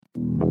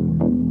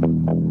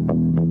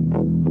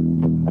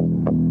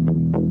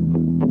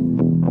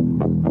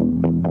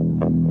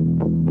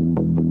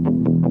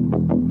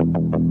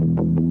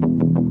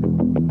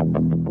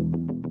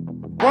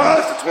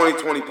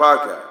2020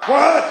 podcast.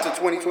 What? It's a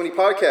 2020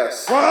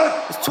 podcast.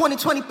 What? It's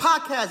 2020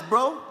 podcast,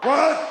 bro.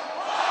 What?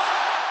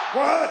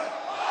 What?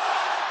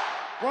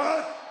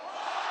 What?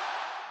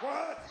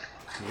 What?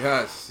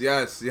 Yes.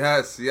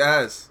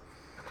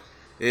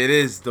 It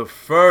is the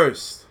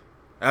first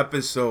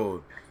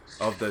episode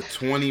of the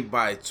 20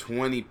 by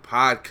 20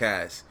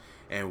 podcast.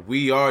 And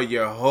we are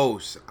your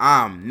hosts.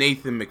 I'm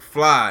Nathan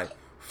McFly,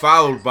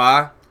 followed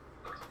by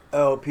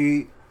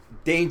LP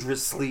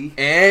Dangerously.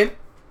 and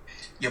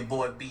Your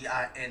boy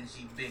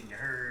B.I.N.G. Big, you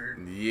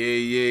heard?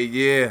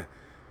 Yeah.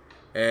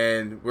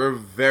 And we're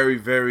very,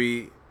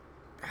 very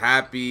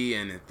happy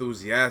and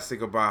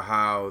enthusiastic about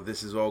how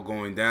this is all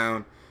going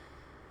down.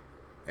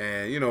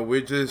 And,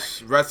 we're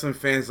just wrestling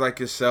fans like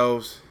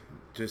yourselves,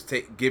 just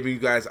giving you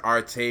guys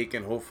our take,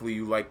 and hopefully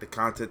you like the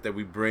content that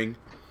we bring.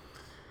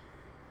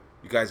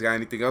 You guys got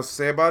anything else to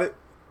say about it?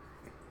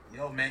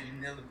 Yo, man,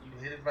 you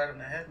hit it right on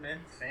the head, man.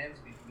 Fans,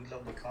 we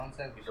love the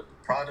content, we love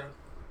the product.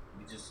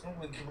 We just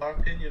want to give our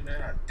opinion,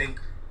 man. I think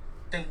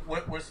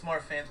we're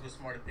smart fans with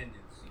smart opinions.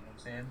 You know what I'm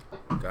saying?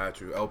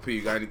 Got you. LP,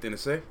 you got anything to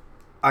say?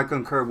 I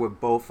concur with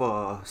both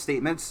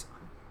statements,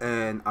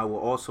 and I would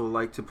also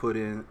like to put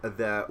in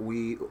that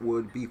we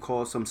would be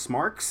called some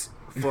smarks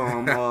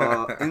from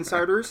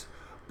insiders,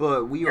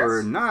 but we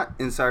are not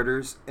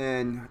insiders,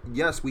 and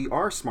yes, we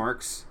are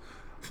smarks.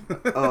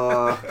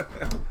 But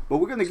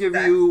we're gonna give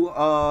you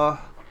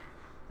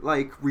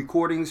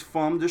recordings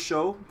from the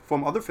show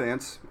from other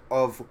fans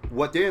of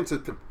what they're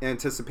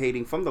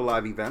anticipating from the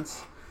live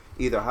events,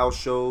 either house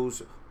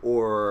shows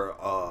or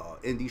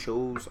indie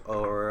shows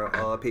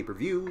or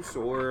pay-per-views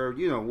or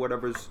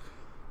whatever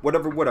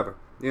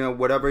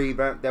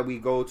event that we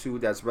go to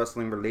that's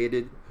wrestling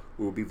related.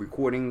 We'll be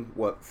recording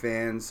what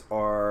fans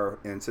are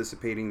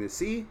anticipating to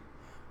see.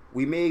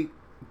 We may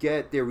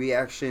get their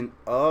reaction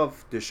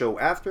of the show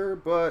after,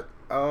 but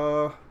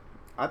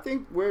I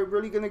think we're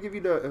really gonna give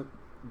you the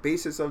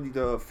basis of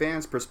the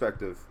fans'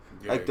 perspective,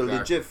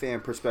 legit fan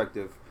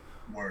perspective.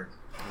 Word.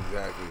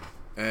 Exactly.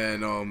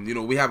 And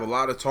we have a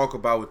lot to talk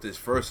about with this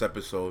first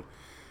episode.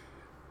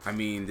 I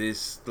mean,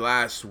 this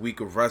last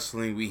week of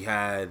wrestling, we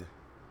had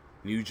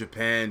New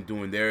Japan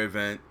doing their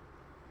event.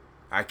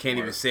 I can't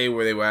even say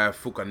where they were at,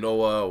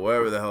 Fukuoka or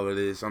wherever the hell it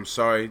is. I'm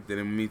sorry,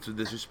 didn't mean to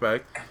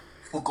disrespect.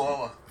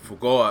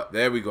 Fukuoka.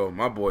 There we go,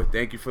 my boy.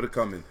 Thank you for the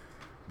coming.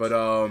 But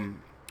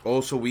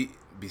also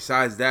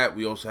besides that,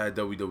 we also had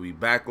WWE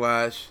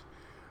Backlash.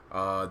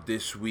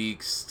 This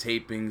week's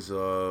tapings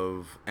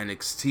of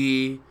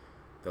NXT,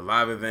 the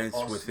live events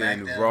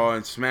within SmackDown. Raw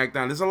and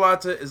SmackDown.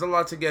 There's a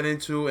lot to get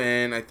into,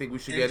 and I think we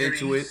should get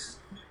into it.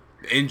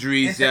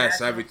 Injuries,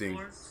 yes, everything.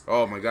 Sports.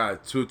 Oh my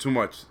God, too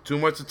much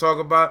to talk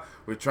about.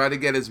 We're trying to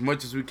get as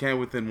much as we can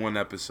within one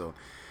episode.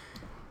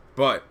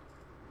 But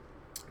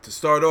to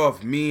start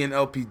off, me and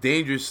LP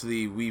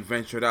Dangerously, we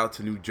ventured out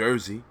to New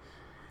Jersey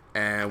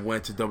and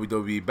went to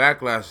WWE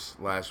Backlash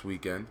last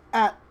weekend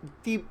at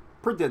the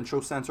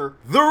Prudential Center.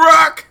 The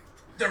Rock.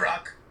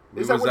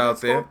 We was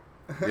out there.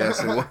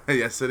 Yes, it was.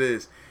 Yes, it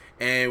is.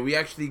 And we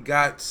actually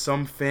got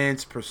some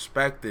fans'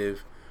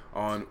 perspective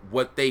on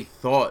what they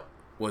thought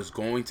was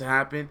going to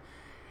happen.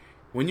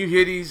 When you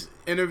hear these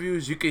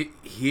interviews, you can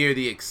hear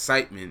the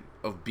excitement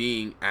of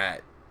being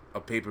at a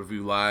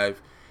pay-per-view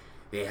live.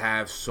 They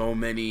have so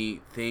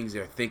many things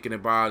they're thinking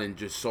about and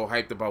just so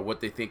hyped about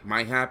what they think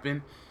might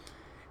happen.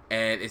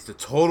 And it's the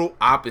total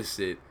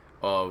opposite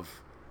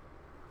of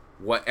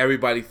what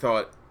everybody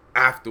thought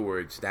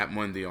afterwards that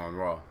Monday on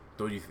Raw.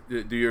 Do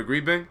you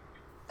agree, Ben?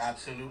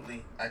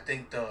 Absolutely. I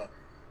think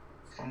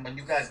from when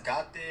you guys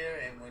got there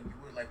and when you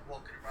were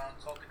walking around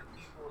talking to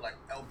people,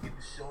 LP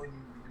was showing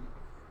you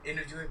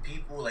interviewing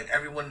people,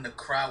 everyone in the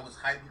crowd was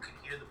hyped. You could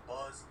hear the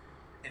buzz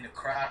in the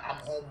crowd. I'm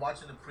home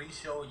watching the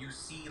pre-show. You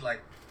see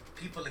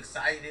people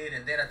excited,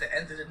 and then at the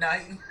end of the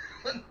night,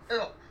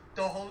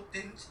 the whole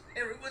thing,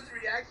 everyone's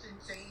reaction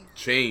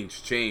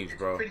changed. Changed,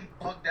 bro. It's pretty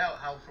bugged out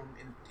how from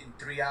in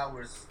 3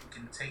 hours you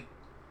can take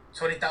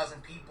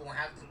 20,000 people and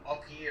have them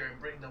up here and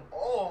bring them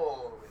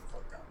all the way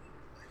fucked out.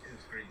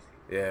 It's crazy.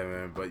 Yeah,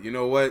 man. But you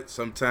know what?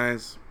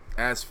 Sometimes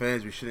as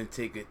fans, we shouldn't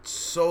take it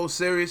so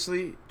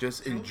seriously.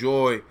 Just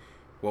enjoy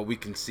what we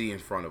can see in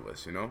front of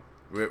us.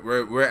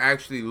 We're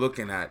actually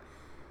looking at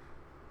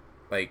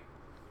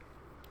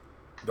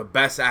the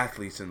best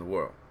athletes in the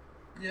world.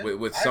 Yeah,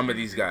 with some of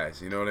these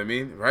guys, you know what I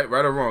mean? Right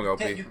or wrong,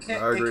 LP? I agree. It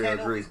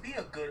can't always be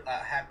a good,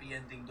 happy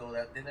ending, though.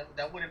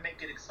 That wouldn't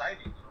make it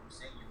exciting. You know what I'm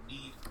saying? You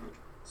need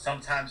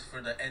sometimes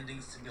for the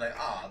endings to be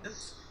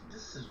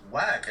this is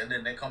whack, and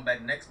then they come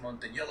back next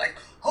month, and you're like,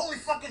 holy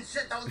fucking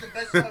shit, that was the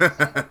best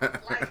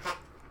fucking life.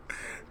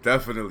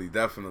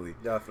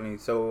 Definitely.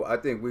 So I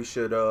think we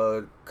should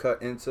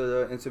cut into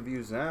the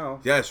interviews now.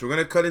 Yes, we're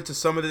gonna cut into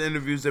some of the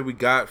interviews that we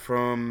got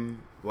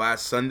from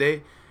last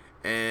Sunday.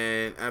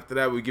 And after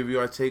that, we'll give you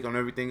our take on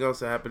everything else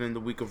that happened in the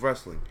week of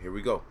wrestling. Here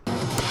we go. The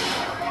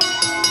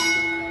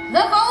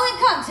following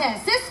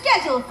contest is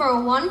scheduled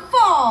for one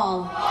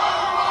fall.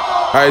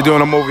 How you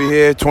doing? I'm over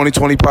here,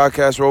 2020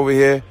 podcast. We're over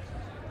here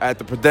at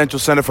the Prudential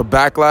Center for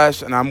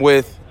Backlash, and I'm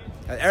with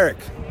Eric.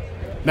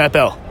 Matt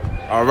Bell.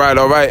 All right.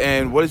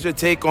 And what is your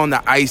take on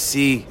the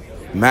IC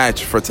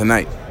match for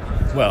tonight?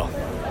 Well,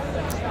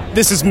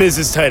 this is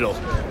Miz's title.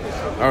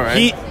 All right.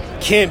 He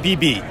can't be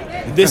beat.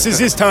 This is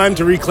his time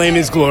to reclaim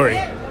his glory.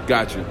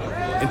 Got you.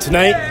 And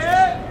tonight,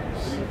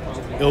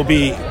 it'll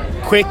be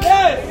quick,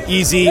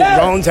 easy.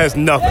 Rollins has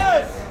nothing.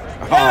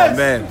 Oh,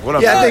 man. What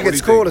up? Yeah, I think What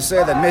it's do you cool to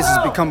say that Miz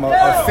has become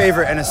a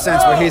favorite in a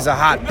sense where he's a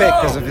hot pick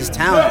because of his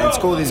talent. It's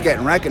cool that he's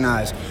getting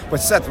recognized. But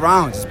Seth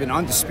Rollins has been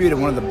undisputed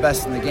one of the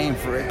best in the game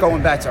for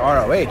going back to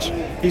ROH.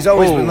 He's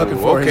always been looking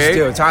for his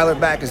due. Tyler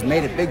Back has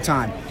made it big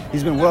time.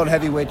 He's been world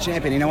heavyweight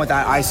champion. You know what?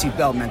 That IC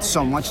belt meant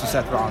so much to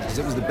Seth Rollins because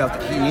it was the belt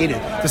that he needed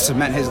to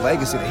cement his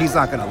legacy. He's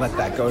not going to let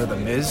that go to the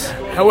Miz.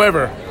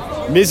 However,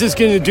 Miz is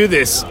going to do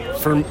this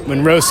for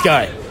Monroe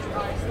Sky,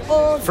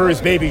 for his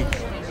baby.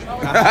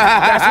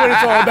 That's what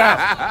it's all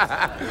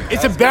about.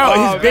 It's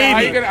about his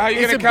baby. How you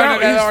It's gonna counter about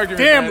that his argument,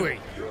 family.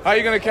 man? How are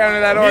you going to counter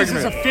that Miz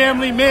argument? is a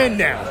family man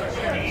now,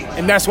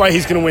 and that's why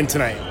he's going to win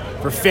tonight,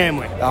 for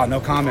family. Oh,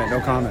 no comment.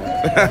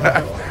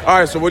 All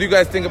right, so what do you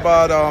guys think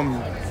about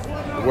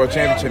the World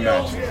Championship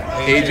match?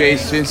 AJ,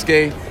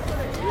 Shinsuke?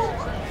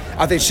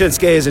 I think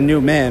Shinsuke is a new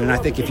man, and I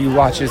think if you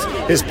watch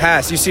his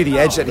past, you see the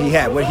edge that he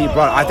had, what he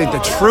brought. I think the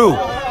true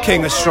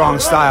King of Strong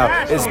Style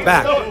is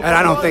back, and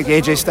I don't think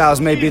AJ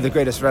Styles may be the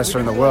greatest wrestler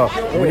in the world.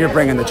 But when you're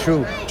bringing the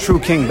true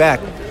King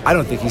back, I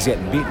don't think he's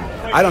getting beaten.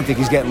 I don't think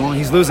he's getting long.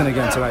 He's losing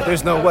again tonight.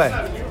 There's no way.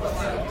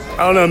 I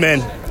don't know,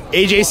 man.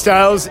 AJ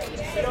Styles,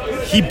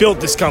 he built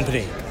this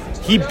company.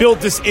 He built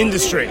this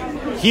industry.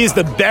 He is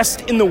the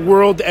best in the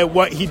world at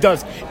what he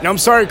does. Now, I'm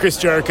sorry, Chris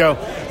Jericho,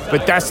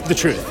 but that's the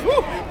truth.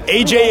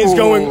 AJ is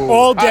going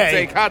all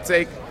day. Hot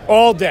take.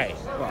 All day.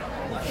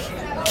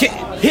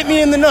 Hit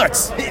me in the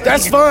nuts.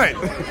 That's fine.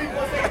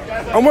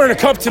 I'm wearing a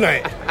cup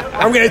tonight.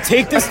 I'm going to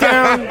take this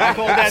down.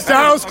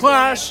 Styles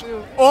Clash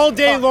all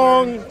day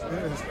long.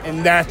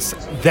 And that's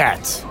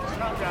that.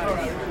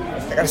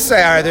 I gotta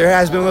say, all right, there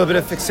has been a little bit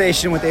of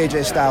fixation with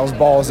AJ Styles'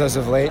 balls as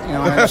of late. You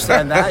know, I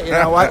understand that. You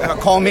know what?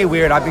 Call me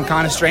weird. I've been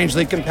kind of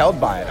strangely compelled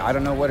by it. I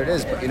don't know what it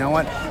is, but you know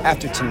what?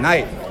 After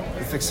tonight,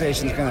 the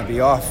fixation's gonna be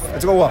off.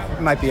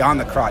 It might be on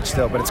the crotch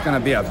still, but it's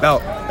gonna be a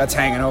belt that's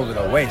hanging over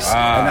the waist,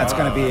 and that's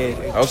gonna be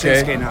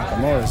Shinsuke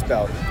Nakamura's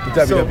belt, the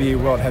WWE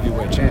World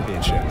Heavyweight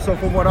Championship. So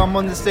from what I'm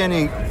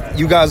understanding,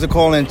 you guys are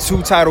calling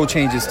 2 title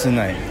changes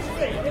tonight.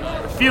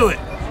 Feel it.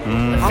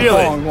 I'm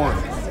calling one.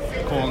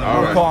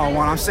 I'm calling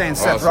one. I'm saying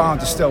Seth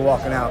Rollins is still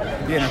walking out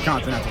the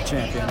Intercontinental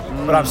Champion,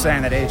 but I'm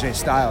saying that AJ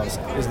Styles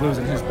is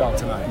losing his belt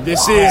tonight.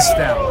 This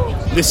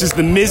is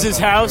the Miz's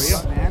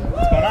house.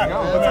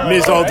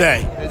 Miz all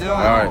day. All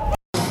right.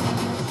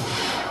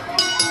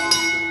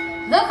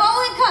 The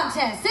following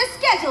contest is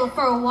scheduled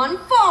for one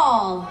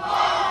fall.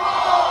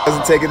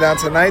 Doesn't take it down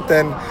tonight,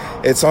 then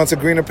it's on to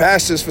greener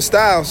pastures for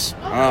Styles.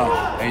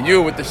 And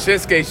you with the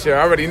Shinsuke shirt,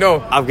 I already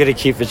know. I'm going to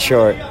keep it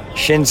short.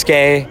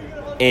 Shinsuke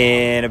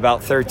in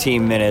about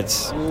 13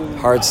 minutes.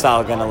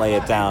 Hardstyle going to lay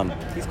it down.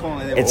 It's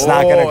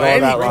not going to go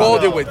that long. He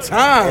called it with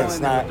time. It's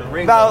not.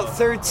 About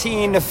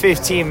 13 to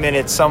 15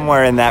 minutes,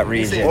 somewhere in that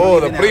region. Oh,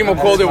 the Primo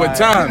called it with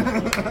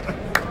time.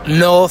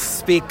 No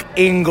speak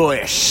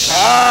English.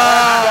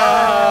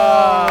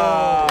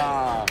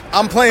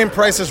 I'm playing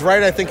Price is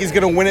Right. I think he's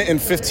going to win it in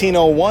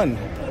 15:01.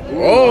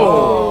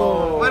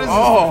 Oh. What is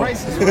this?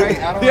 Price is Right?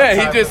 I don't Yeah,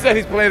 he just said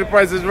he's playing the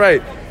Price is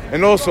Right.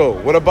 And also,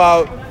 what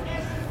about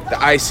the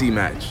IC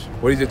match?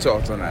 What are your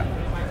thoughts on that?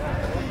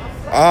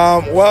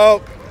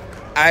 Well,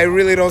 I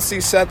really don't see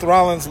Seth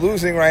Rollins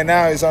losing right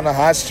now. He's on a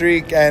hot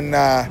streak, and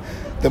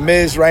The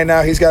Miz right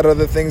now, he's got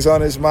other things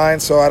on his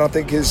mind, so I don't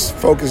think his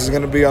focus is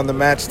going to be on the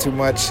match too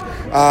much.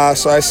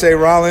 So I say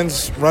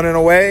Rollins running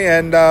away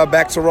and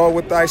back to Raw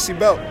with the IC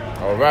belt.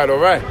 All right.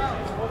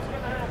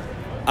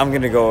 I'm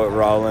going to go with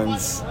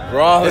Rollins.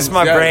 Rollins,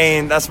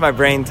 That's my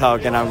brain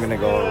talking. I'm going to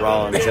go with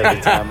Rollins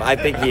every time. I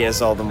think he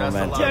has all the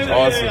momentum.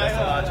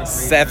 Awesome.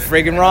 Seth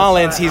friggin'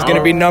 Rollins. He's going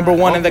to be number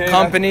one in the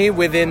company.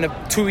 Within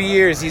 2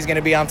 years, he's going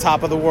to be on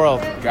top of the world.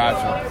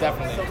 Gotcha.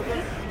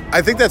 Definitely.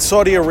 I think that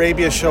Saudi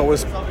Arabia show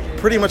was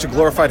pretty much a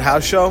glorified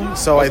house show.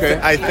 So I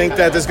think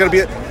that there's going to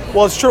be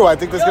well, it's true. I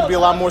think there's going to be a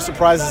lot more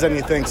surprises than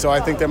you think. So I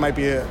think there might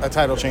be a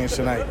title change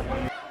tonight.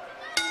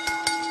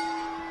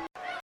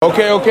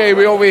 Okay.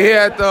 We're over here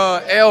at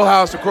the Ale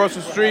House across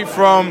the street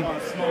from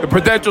the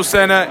Prudential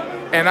Center,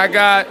 and I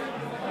got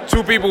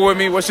two people with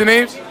me. What's your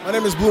names? My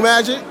name is Blue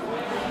Magic.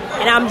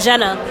 And I'm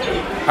Jenna.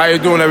 How you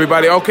doing,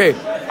 everybody? Okay,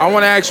 I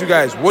want to ask you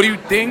guys, what do you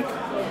think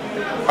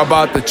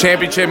about the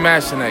championship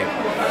match tonight?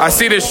 I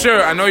see this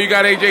shirt. I know you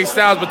got AJ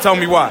Styles, but tell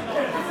me why.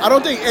 I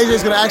don't think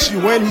AJ's going to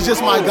actually win. He's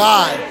just my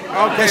guy.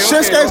 But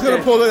Shinsuke's going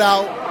to pull it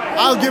out.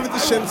 I'll give it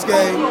to Shinsuke.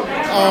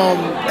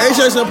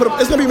 AJ's going to put up.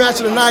 It's going to be match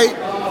of the night.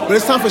 But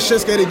it's time for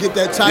Shinsuke to get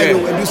that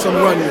title and do some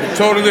run with it.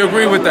 Totally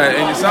agree with that.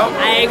 And yourself?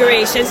 I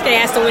agree. Shinsuke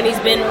has to win. He's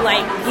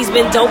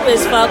been dope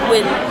as fuck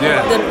with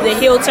the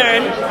heel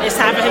turn. It's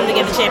time for him to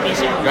get the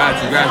championship.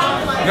 Got you.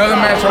 Another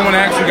match I want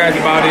to ask you guys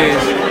about is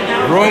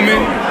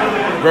Roman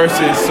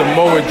versus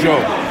Samoa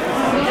Joe.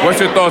 What's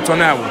your thoughts on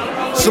that one?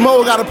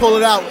 Samoa got to pull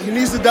it out. He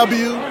needs the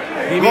W.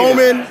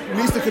 Roman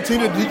needs to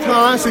continue to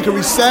decline so he can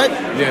reset.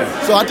 Yeah.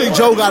 So I think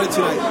Joe got it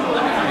tonight.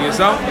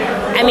 Yourself?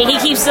 I mean, he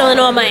keeps stealing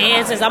all my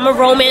answers. I'm a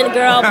Roman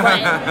girl, but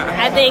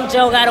I think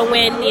Joe got to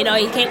win. You know,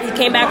 he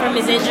came back from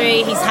his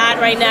injury. He's hot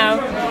right now.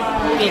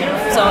 You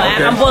know, so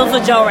I'm pulling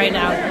for Joe right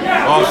now.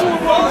 Awesome.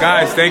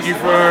 Guys, thank you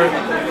for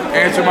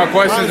answering my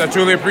questions. I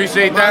truly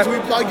appreciate that. We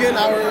plug in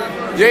our...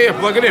 Yeah,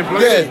 plug it in.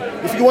 Plug it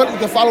in. If you want, you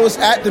can follow us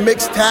at The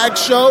Mixed Tag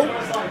Show.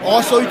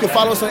 Also, you can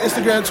follow us on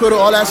Instagram, Twitter,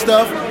 all that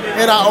stuff.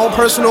 And our own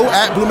personal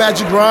at Blue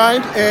Magic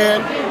Grind.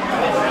 And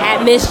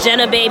at Miss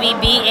Jenna Baby,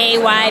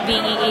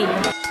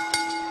 BAYBEE.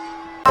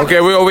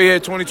 Okay, we're over here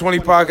at 2020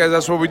 Podcast.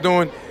 That's what we're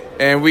doing.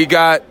 And we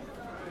got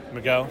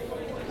Miguel,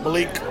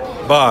 Malik,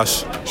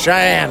 Bosh,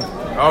 Cheyenne.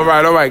 All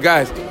right,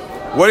 guys.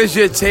 What is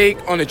your take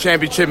on the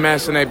championship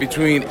match tonight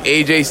between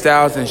AJ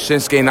Styles and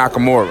Shinsuke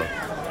Nakamura?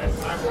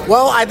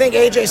 Well, I think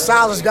AJ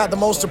Styles has got the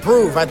most to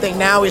prove. I think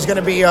now he's going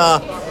to be a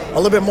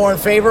little bit more in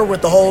favor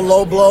with the whole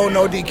low blow,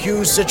 no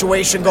DQ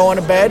situation going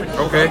to bed.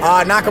 Okay.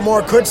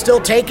 Nakamura could still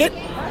take it,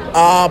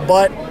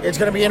 but it's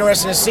going to be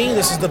interesting to see.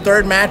 This is the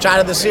third match out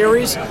of the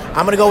series.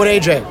 I'm going to go with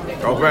AJ.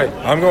 All right.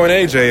 I'm going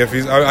AJ.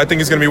 I think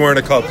he's going to be wearing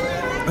a cup.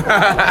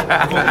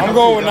 I'm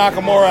going with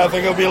Nakamura. I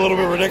think it'll be a little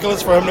bit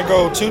ridiculous for him to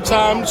go 2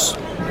 times.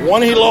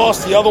 One he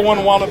lost, the other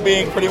one wound up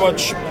being pretty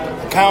much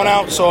a count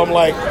out. So I'm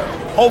like,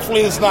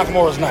 hopefully this is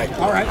Nakamura's night.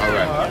 All right.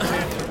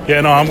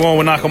 Yeah, no, I'm going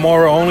with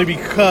Nakamura only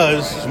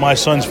because he's my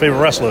son's favorite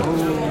wrestler,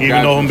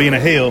 even though I'm being a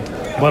heel.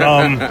 But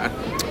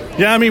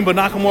yeah, I mean, but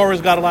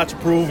Nakamura's got a lot to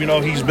prove. You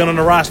know, he's been on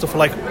the roster for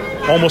like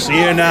almost a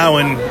year now,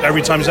 and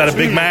every time he's had a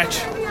big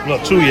match,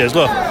 2 years.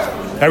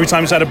 Every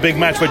time he's had a big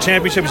match for a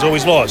championship, he's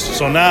always lost.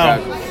 So now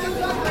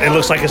it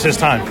looks like it's his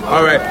time.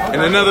 All right,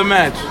 and another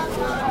match,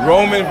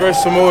 Roman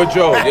versus Samoa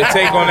Joe. Your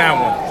take on that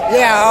one?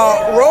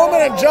 Yeah,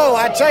 Roman and Joe,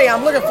 I tell you,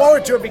 I'm looking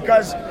forward to it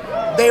because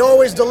they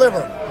always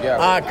deliver.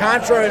 Yeah.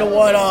 Contrary to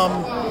what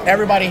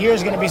everybody here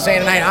is going to be saying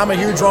tonight, I'm a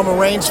huge Roman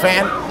Reigns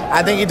fan.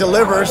 I think he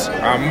delivers.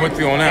 I'm with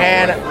you on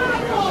that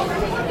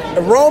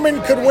and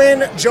Roman could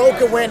win, Joe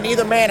could win.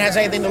 Neither man has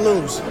anything to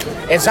lose.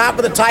 It's not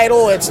for the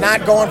title. It's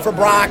not going for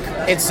Brock.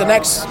 It's the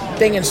next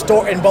thing in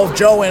store in both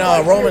Joe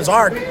and Roman's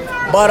arc.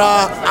 But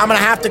I'm going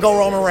to have to go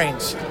Roman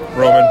Reigns.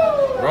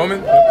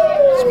 Roman?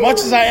 As much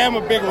as I am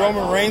a big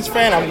Roman Reigns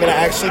fan, I'm going to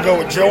actually go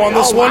with Joe on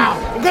this one.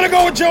 I'm going to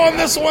go with Joe on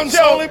this one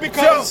solely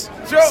because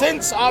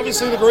since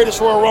obviously the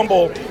Greatest Royal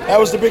Rumble, that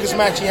was the biggest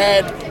match he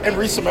had in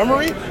recent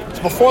memory.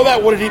 So before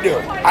that, what did he do?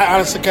 I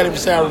honestly can't even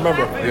say I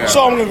remember. Yeah.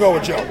 So I'm going to go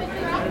with Joe.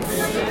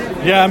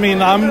 Yeah, I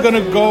mean, I'm going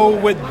to go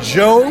with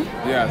Joe.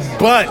 Yes.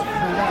 But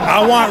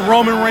I want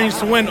Roman Reigns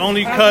to win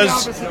only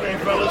because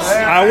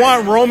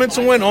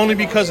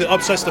it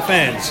upsets the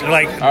fans.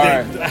 Like,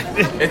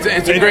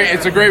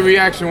 it's a great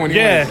reaction when he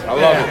wins. I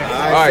love it.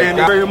 All right, thank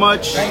you very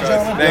much.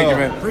 Thank you,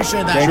 man.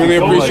 Appreciate that. Truly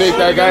appreciate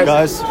that,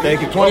 guys.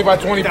 Thank you. 20 by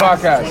 20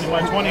 podcast. 20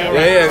 by 20.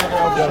 Yeah.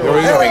 There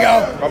we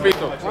go.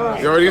 Papito.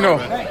 You already know.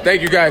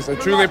 Thank you, guys. I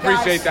truly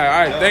appreciate that.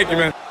 All right, thank you,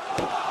 man.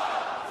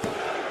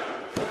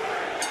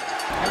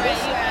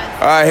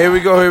 All right, here we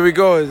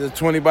go. It's a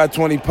 20 by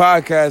 20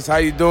 podcast. How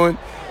you doing?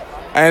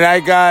 And I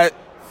got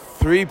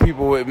 3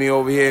 people with me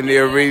over here in the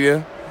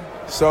arena.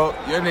 So,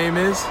 your name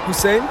is?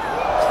 Hussein?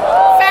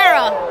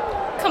 Farrah.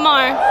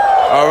 Kamar.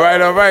 All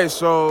right.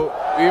 So,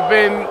 we've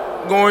been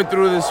going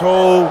through this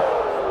whole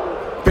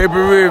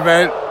pay-per-view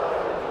event.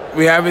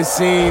 We haven't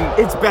seen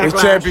this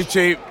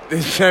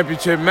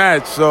championship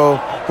match. So,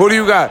 who do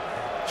you got?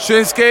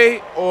 Shinsuke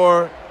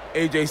or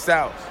AJ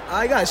Styles?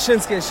 I got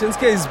Shinsuke.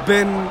 Shinsuke's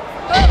been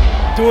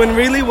doing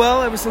really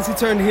well ever since he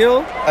turned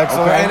heel.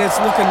 Excellent. And it's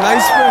looking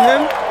nice for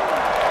him.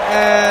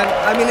 And,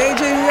 I mean, AJ,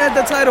 he had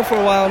the title for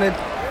a while, and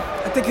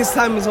I think his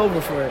time is over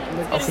for it.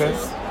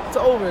 It's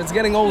over. It's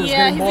getting old. It's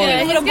getting boring.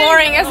 A little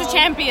boring as a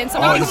champion.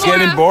 So it's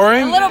getting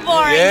boring? A little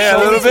boring. Yeah,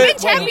 a little bit.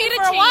 He's been champion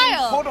for a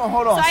while.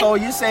 Hold on. So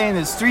you're saying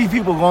there's 3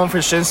 people going for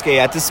Shinsuke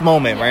at this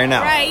moment right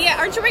now? Right, yeah.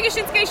 Aren't you wearing a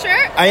Shinsuke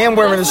shirt? I am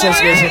wearing a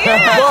Shinsuke shirt.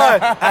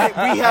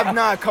 But we have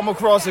not come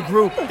across a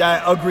group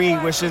that agree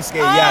with Shinsuke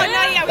yet.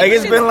 Not yet. Like,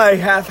 it's been like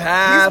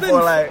half-half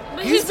or like...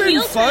 He's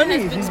been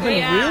funny. He's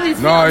been really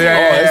funny.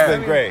 No, it's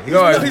been great.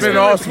 It's been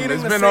awesome.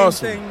 It's been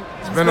awesome.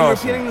 He's been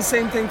repeating the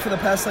same thing for the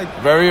past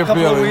very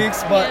couple of appealing.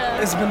 weeks, but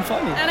it's been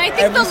funny. And I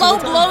think the low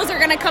blows are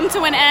going to come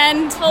to an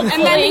end, and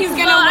then he's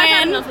going to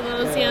win. Enough of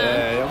those,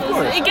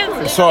 It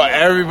gets, So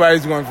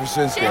everybody's going for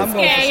Shinsuke.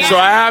 Shinsuke, So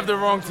I have the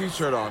wrong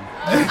T-shirt on.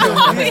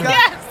 He's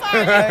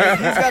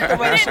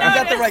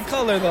got the right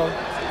color though.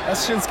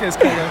 That's Shinsuke's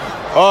color.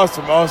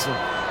 Awesome.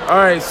 All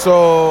right,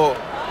 so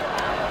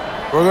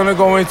we're gonna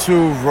go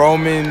into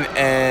Roman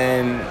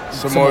and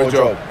Samoa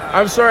Joe.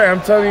 I'm sorry,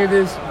 I'm telling you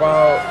this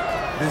while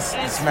this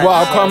match.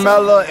 Well,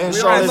 Carmella and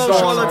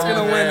Charlotte's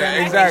gonna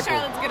win. Exactly.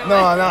 No.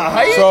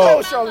 How you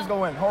know Charlotte's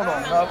gonna win? Hold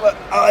on. No.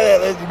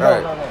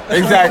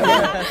 Exactly.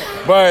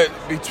 But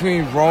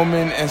between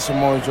Roman and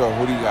Samoa Joe,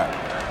 who do you got?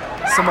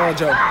 Samoa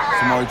Joe.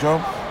 Samoa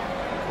Joe?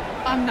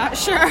 I'm not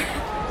sure.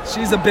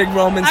 She's a big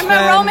Roman fan. I'm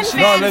a Roman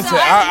fan. No, listen,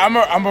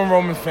 I'm a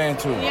Roman fan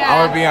too. Yeah.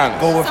 I'm gonna be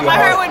honest. Go with So your my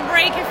heart. heart would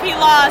break if he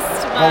lost.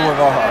 But, Go with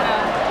your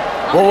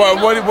heart.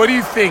 Well, what do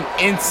you think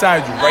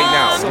inside you right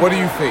now? What do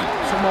you think?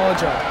 Samoa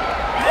Joe.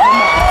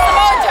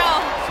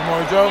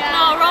 Samoa Joe?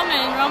 No,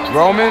 Roman.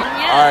 Roman?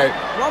 Yeah. All right.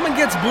 Roman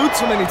gets booed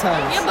too many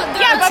times. Yeah, but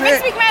That's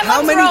Vince it. McMahon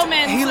How loves many?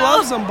 Roman. He so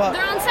loves him, but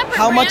they're on separate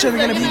how much are they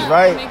brands, gonna be?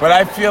 Right. But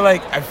I feel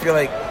like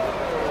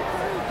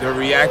the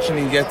reaction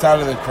he gets out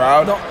of the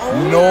crowd,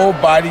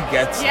 nobody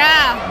gets it.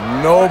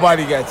 Yeah.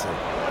 Nobody gets it.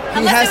 He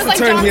Unless has it to was like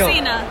turn John heel.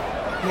 Cena.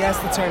 He has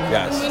to turn heel.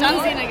 Yes. John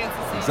Cena gets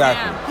to see.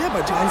 Exactly. Yeah,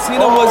 but John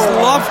Cena was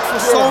loved for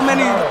so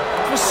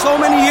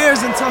many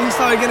years until he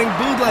started getting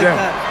booed like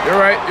that. You're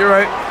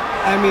right.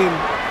 I mean,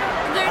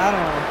 I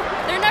don't know.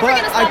 They're never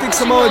But gonna stop I think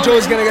pushing Samoa Roman. Joe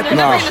is gonna get They're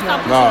the never push.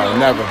 gonna stop pushing Roman.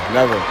 Never.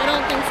 I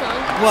don't think so.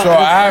 What, So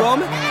with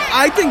Roman?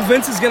 I think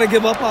Vince is gonna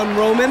give up on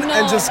Roman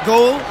and just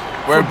go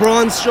for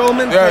Braun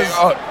Strowman.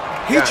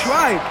 He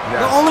tried.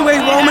 The only way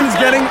Roman is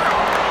getting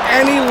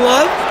any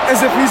love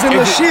is if he's in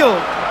the Shield.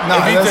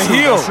 If he's a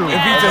heel.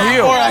 If he's a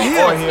heel. Or a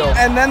heel.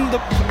 And then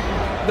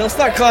they'll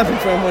start clapping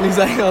for him when he's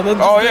like, they'll do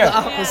the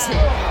opposite.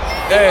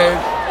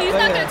 He's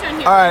not gonna turn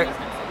heel. All right.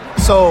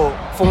 So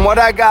from what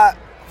I got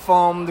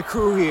from the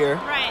crew here,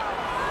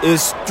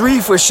 is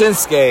 3 for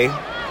Shinsuke,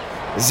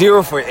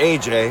 0 for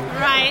AJ,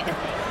 Right.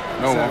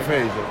 No one for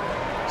AJ.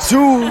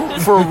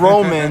 2 for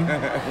Roman,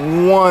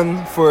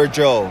 1 for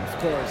Joe. Of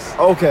course.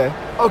 Okay.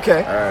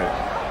 All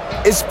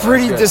right. It's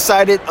pretty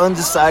decided,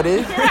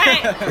 undecided.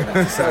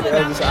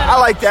 I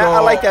like that. I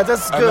like that.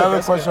 That's good.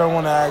 Another question I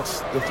want to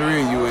ask the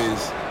three of you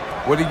is,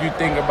 what did you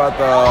think about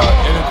the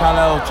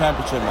Intercontinental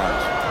Championship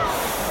match?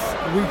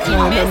 We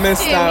kind of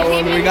missed that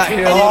one. We got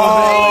here a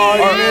Oh,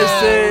 little you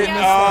missed it.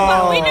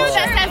 But we knew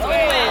that Seth would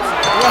win.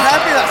 We're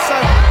happy that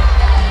Seth.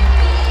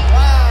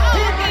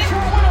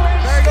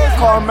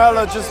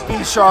 Carmella just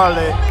beat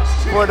Charlotte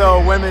for the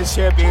women's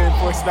champion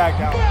for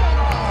SmackDown.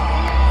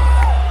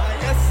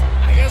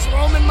 I guess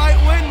Roman might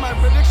win. My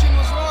prediction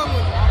was wrong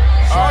with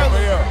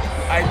Charlotte. All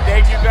right, I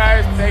thank you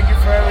guys. Thank you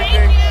for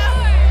everything.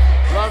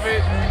 Love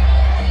it.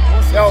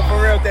 Yo,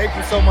 for real, thank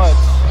you so much.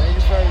 Thank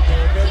you for everything,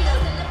 okay?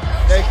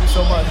 Thank you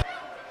so much.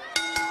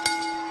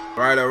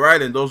 All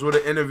right, and those were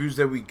the interviews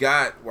that we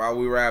got while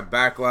we were at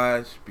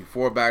Backlash,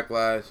 before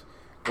Backlash,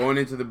 going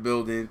into the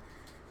building,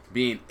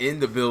 being in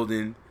the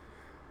building.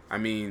 I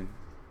mean,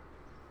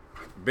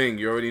 Bing,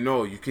 you already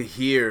know. You could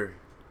hear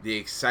the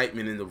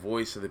excitement in the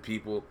voice of the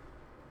people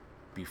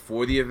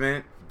before the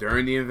event,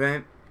 during the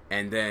event,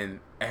 and then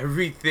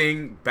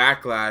everything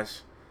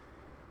Backlash.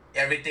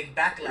 Everything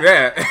Backlash.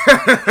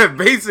 Yeah,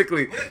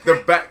 basically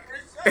the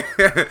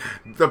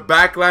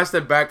backlash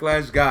that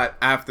Backlash got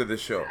after the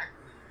show.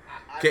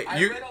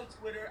 I read on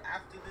Twitter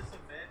after this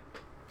event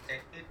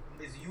that it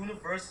is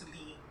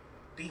universally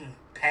being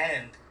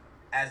panned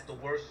as the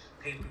worst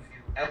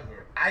pay-per-view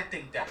ever. I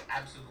think that's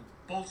absolute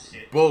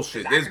bullshit.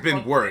 Bullshit. There's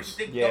been worse.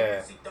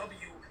 Yeah.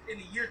 WCW in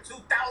the year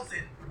 2000,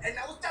 and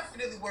that was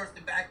definitely worse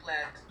than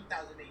Backlash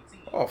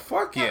 2018. Oh,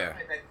 fuck yeah.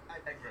 I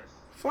digress.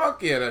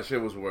 Fuck yeah, that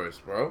shit was worse,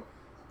 bro.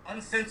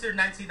 Uncensored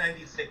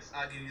 1996,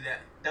 I'll give you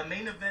that. The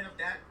main event of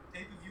that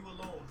pay-per-view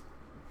alone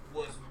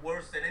was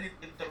worse than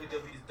anything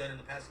WWE's done in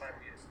the past 5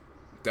 years.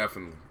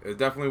 Definitely. It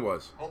definitely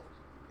was. Oh,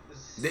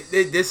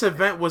 This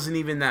event wasn't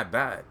even that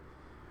bad.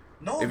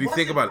 No, if you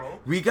think about it,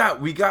 we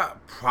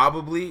got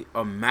probably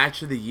a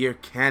match of the year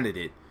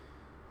candidate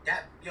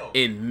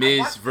in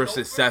Miz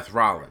versus Seth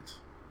Rollins.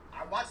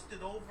 I watched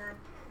it over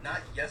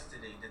not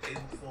yesterday, the day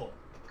before,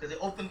 because it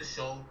opened the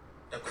show.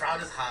 The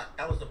crowd is hot.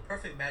 That was the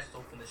perfect match to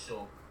open the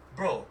show,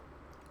 bro.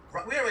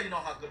 We already know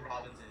how good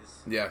Rollins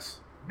is. Yes.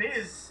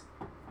 Miz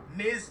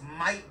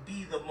might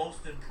be the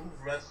most improved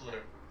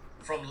wrestler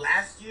from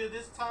last year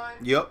this time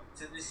to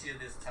this year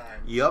this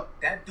time.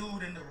 That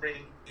dude in the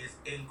ring is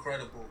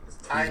incredible.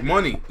 He's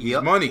money. He's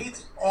money.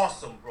 He's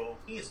awesome, bro.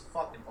 He is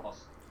fucking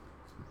awesome.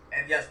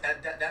 And yes,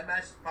 that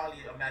match is probably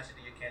a match of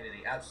the year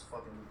candidate.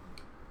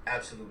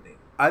 Absolutely.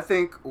 I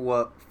think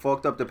what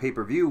fucked up the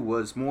pay-per-view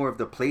was more of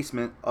the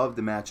placement of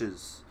the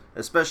matches,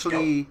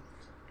 especially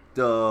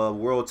the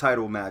world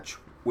title match,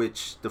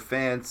 which the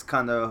fans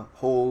kind of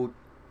hold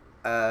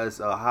as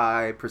a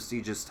high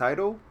prestigious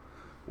title,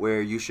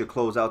 where you should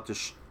close out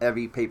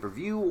every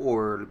pay-per-view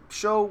or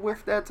show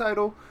with that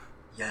title.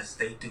 Yes,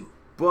 they do.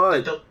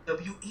 But the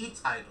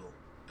WWE title,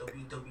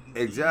 WWE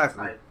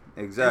exactly,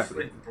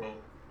 different, bro.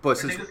 But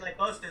for niggas like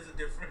us, there's a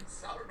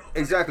difference. I don't know.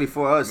 Exactly,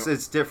 for us,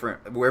 it's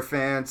different. We're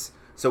fans,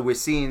 so we're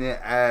seeing it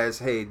as,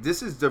 hey,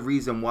 this is the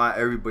reason why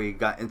everybody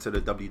got into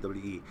the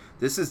WWE.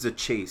 This is the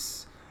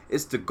chase.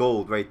 It's the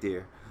gold right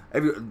there.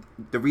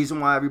 The reason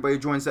why everybody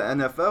joins the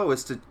NFL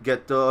is to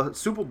get the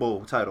Super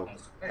Bowl title.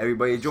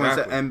 Everybody joins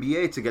the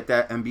NBA to get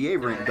that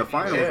NBA ring, the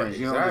final ring,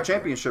 the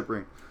championship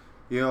ring.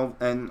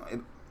 And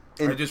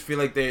I just feel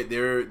like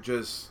they're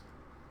just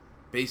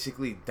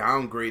basically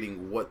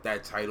downgrading what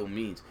that title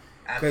means.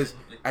 Because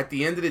at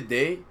the end of the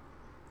day,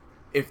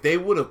 if they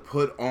would have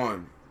put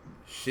on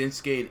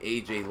Shinsuke and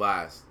AJ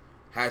last,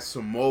 had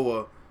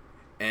Samoa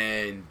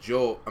and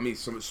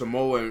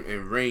Samoa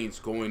and Reigns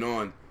going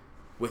on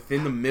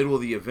within the middle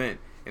of the event,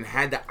 and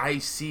had the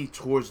IC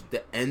towards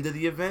the end of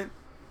the event,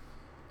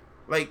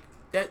 like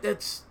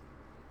that's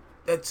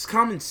that's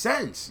common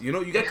sense. You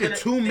know, you got your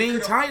two main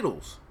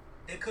titles.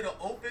 It could have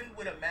opened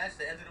with a match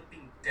that ended up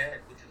being dead,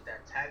 which was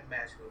that tag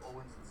match with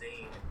Owens and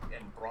Zayn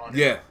and Braun.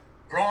 Yeah.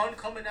 Braun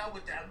coming out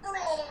with that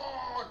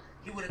Braun,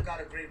 he would have got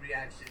a great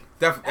reaction.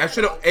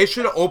 Definitely, it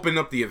should have opened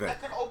up the event.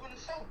 That could have opened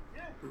the show.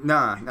 Yeah.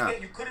 Nah.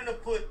 You couldn't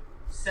have put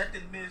Seth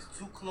and Miz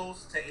too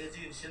close to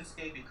AJ and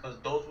Shinsuke because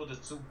those were the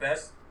two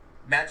best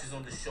matches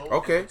on the show.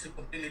 Okay. Two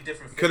completely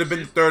different. Could have been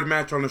the third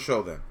match on the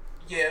show then.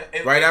 Yeah.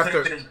 It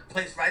after. Could have been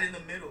placed right in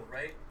the middle,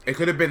 right? It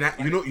could have been that.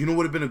 You know what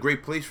would have been a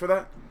great place for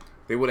that?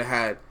 They would have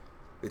had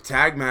the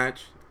tag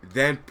match,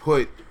 then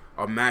put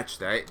a match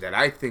that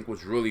I think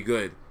was really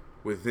good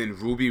within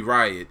Ruby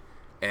Riott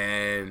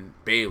and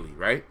Bayley,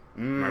 right?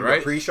 Am I right?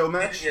 The pre-show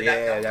match?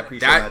 Yeah, that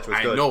pre-show match was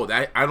good. I know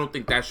that. I don't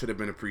think that should have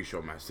been a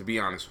pre-show match, to be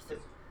honest with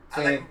you.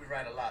 I like Ruby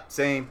Riott a lot.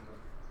 Same.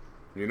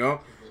 You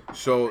know?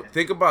 So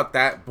think about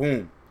that.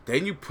 Boom.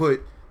 Then you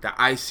put the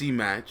IC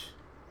match,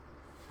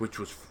 which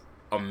was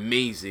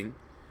amazing.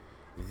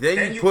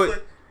 Then you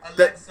put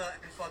Alexa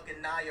and fucking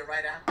Nia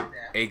right after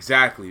that.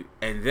 Exactly.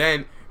 And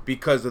then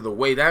because of the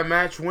way that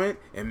match went,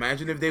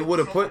 imagine if they would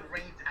have put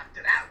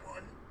after that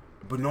one.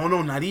 But no,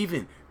 not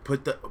even.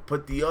 Put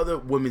the other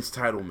women's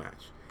title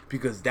match.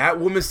 Because that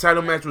women's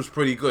title match was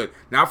pretty good.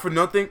 Not for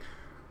nothing,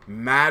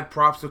 mad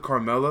props to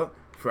Carmella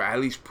for at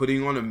least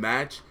putting on a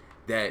match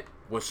that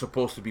was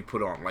supposed to be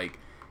put on. Like,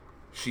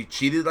 she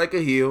cheated like a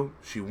heel.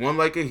 She won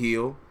like a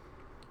heel.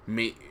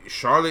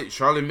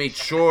 Charlotte made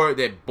sure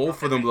that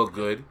both of them look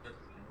good.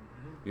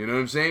 You know what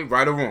I'm saying?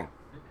 Right or wrong?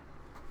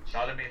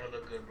 Charlotte made her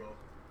look good, bro.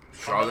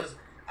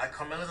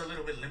 Carmella's a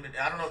little bit limited.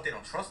 I don't know if they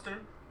don't trust her.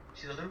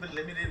 She's a little bit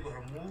limited with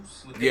her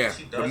moves. With yeah,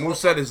 she does. The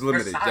moveset is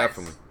limited,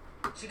 definitely.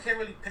 She can't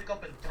really pick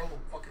up and throw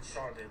fucking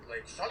Charlotte.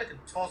 Like, Charlotte can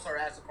toss her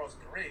ass across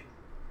the ring.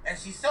 And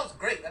she sells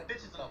great. That bitch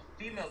is a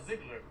female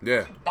Ziggler.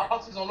 Yeah. She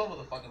bounces all over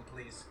the fucking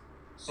place.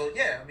 So,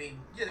 yeah, I mean,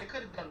 yeah, they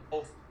could have done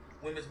both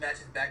women's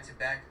matches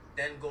back-to-back,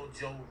 then go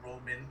Joe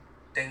Roman,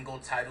 then go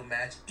title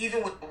match.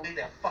 Even with the way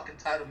that fucking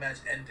title match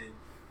ended,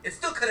 it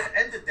still could have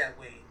ended that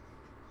way.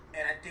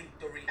 And I think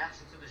the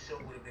reaction to the show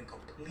would have been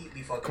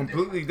completely fucking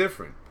different.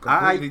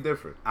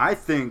 Different. I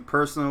think,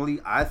 personally,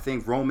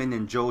 Roman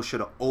and Joe should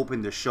have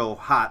opened the show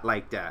hot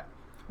like that.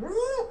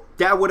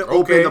 That would have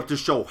opened up the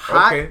show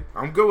hot. Okay,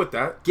 I'm good with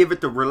that. Give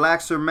it the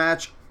relaxer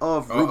match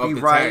of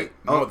Ruby Riott.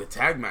 The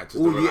tag match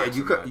is the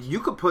relaxer match. You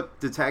could put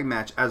the tag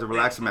match as a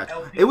relaxer match.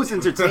 It was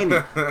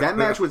entertaining. That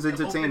match was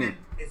entertaining.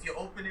 If you're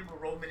opening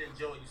with Roman and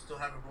Joe, you still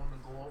have a Roman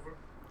go over?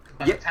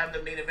 By the time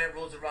the main event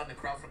rolls around, the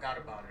crowd forgot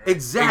about it. Right?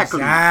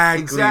 Exactly,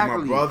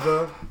 my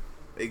brother.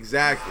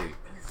 Exactly.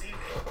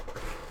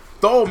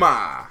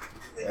 Toma.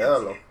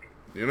 Hello.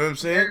 You know what I'm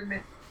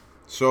saying?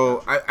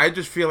 So I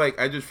just feel like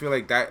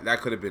that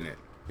could have been it,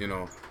 you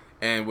know.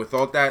 And with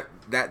all that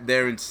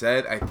therein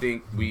said, I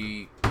think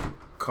we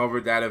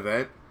covered that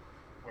event.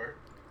 Word.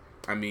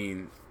 I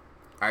mean,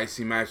 IC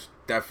match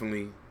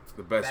definitely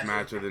the best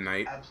match of the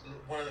night.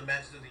 Absolutely, one of the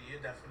matches of the year,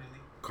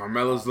 definitely.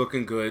 Carmella's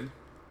looking good.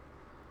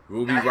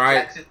 Ruby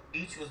Riott.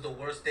 Each was the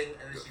worst thing.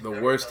 The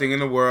worst thing in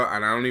the world,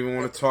 and I don't even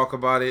want to talk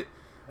about it.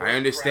 I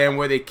understand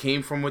where they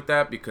came from with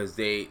that because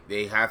they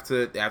have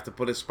to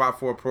put a spot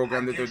for a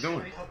program that they're doing.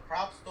 Her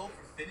props though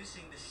for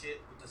finishing the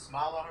shit with a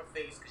smile on her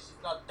face because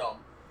she's not dumb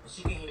and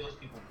she can heal those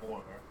people for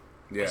her.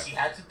 Yeah. And she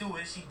had to do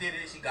it. She did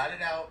it. She got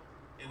it out.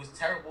 It was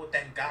terrible.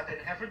 Thank God they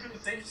didn't have her do the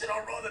same shit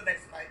on Raw the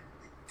next night.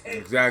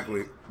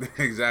 Exactly.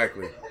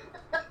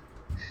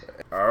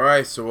 All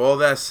right. So all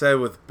that said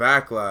with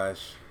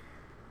Backlash,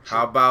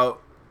 how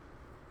about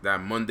that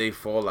Monday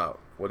Fallout?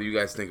 What do you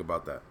guys think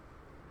about that?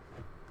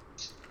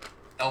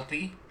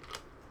 LP?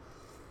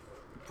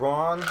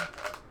 Braun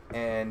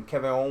and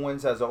Kevin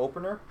Owens as an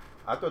opener.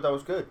 I thought that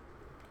was good.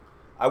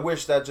 I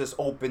wish that just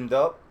opened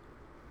up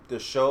the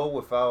show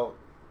without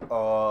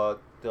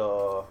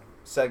the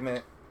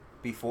segment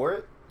before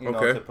it, you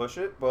know, to push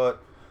it.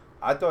 But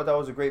I thought that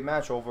was a great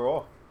match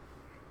overall.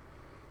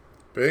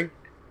 Big?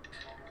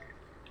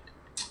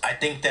 I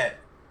think that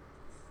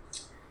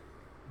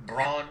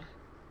Braun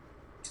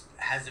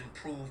has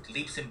improved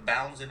leaps and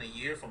bounds in a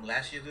year from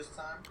last year this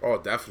time. Oh,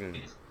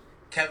 definitely.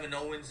 Kevin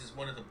Owens is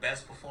one of the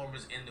best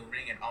performers in the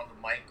ring and on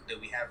the mic that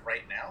we have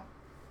right now.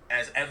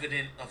 As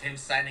evident of him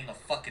signing a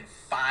fucking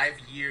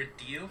 5-year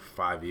deal.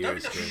 5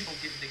 years. WWE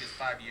don't give niggas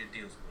 5-year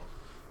deals, bro.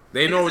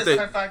 They know what they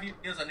sign 5-year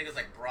deals on niggas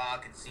like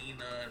Brock and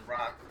Cena and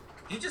Rock.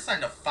 He just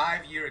signed a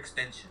 5-year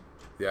extension.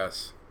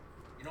 Yes.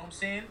 You know what I'm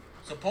saying?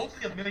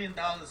 Supposedly $1 million,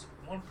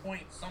 1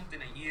 point something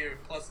a year,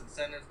 plus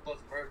incentives, plus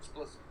merch,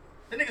 plus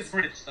the nigga's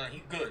rich, son.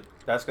 He good.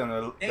 That's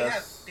gonna. They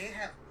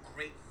have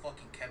great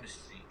fucking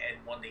chemistry, and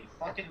when they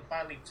fucking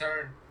finally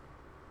turn,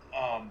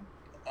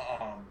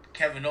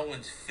 Kevin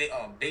Owens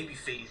baby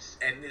face,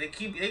 and they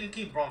can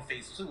keep Braun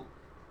face too.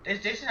 They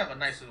should have a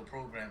nice little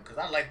program because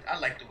I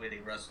like the way they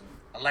wrestle.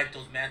 I like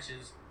those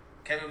matches.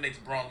 Kevin makes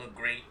Braun look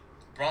great.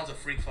 Braun's a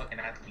freak fucking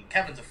athlete.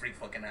 Kevin's a freak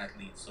fucking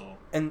athlete. So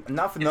and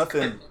not for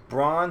nothing,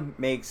 Braun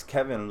makes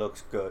Kevin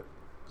looks good.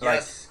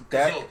 Yes.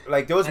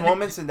 Like there was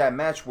moments in that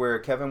match where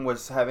Kevin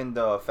was having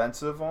the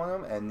offensive on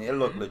him, and it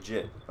looked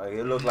legit. Like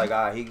it looked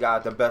like he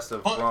got the best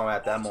of Braun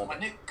at that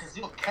moment. Because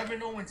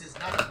Kevin Owens is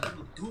not a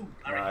little dude.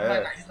 I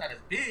mean, he's not as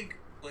big,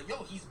 but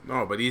he's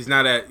but he's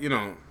not at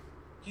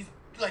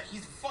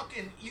He's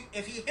fucking.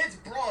 If he hits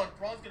Braun's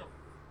gonna.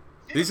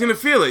 He's gonna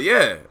feel it,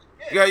 yeah.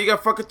 You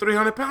got fucking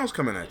 300 pounds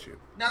coming at you.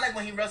 Not like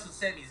when he wrestled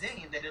Sami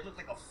Zayn, that it looked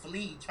like a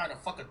flea trying to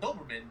fuck a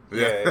Doberman.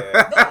 Yeah.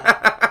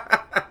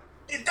 No,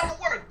 it don't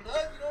work,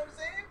 blood. You know what I'm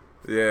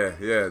saying?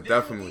 Yeah,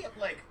 definitely. I'm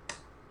like,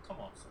 come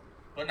on, son.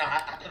 But no, I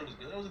thought it was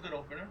good. It was a good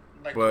opener.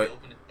 Like but the way it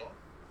opened the door.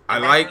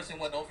 The person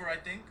went over, I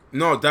think.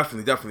 No,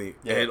 definitely.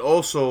 Yeah. And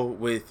also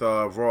with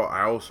Raw,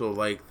 I also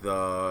like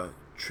the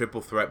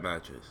triple threat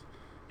matches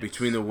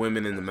between the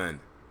women and the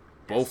men.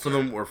 Both of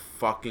them were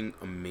fucking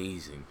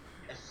amazing.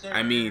 Yes, sir.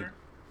 I mean,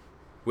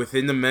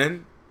 within the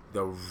men,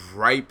 the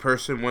right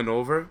person went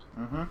over,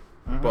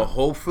 but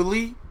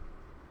hopefully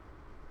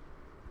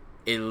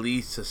it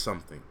leads to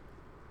something.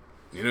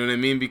 You know what I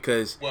mean?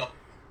 Because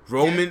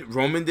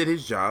Roman did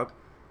his job,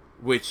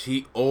 which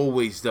he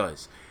always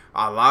does.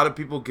 A lot of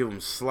people give him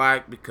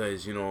slack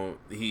because,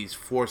 he's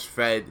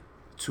force-fed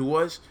to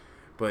us,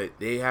 but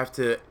they have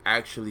to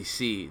actually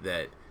see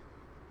that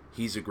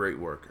he's a great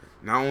worker.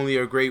 Not only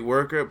a great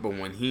worker, but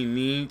when he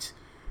needs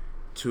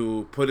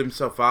to put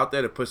himself out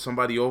there to put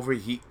somebody over,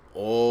 he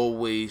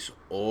always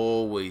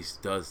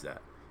does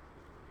that.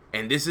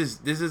 And this is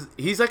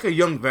he's like a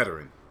young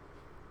veteran.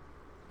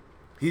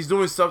 He's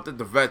doing stuff that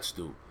the vets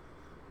do.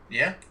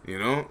 Yeah.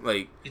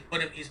 Like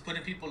he's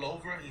putting people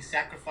over. He's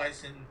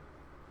sacrificing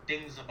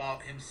things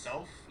about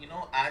himself.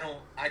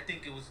 I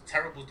think it was a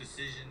terrible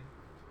decision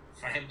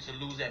for him to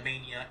lose at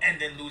Mania and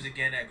then lose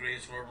again at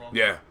Greatest Royal Rumble.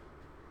 Yeah.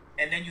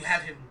 And then you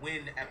have him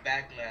win at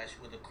Backlash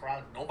with a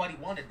crowd. Nobody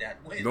wanted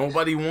that win.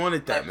 Nobody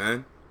wanted that,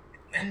 man.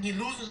 And he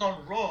loses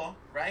on Raw,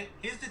 right?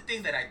 Here's the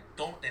thing that I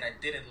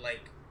didn't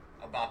like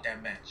about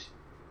that match.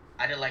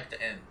 I didn't like the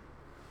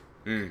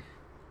end.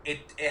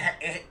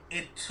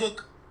 It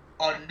took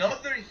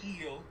another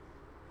heel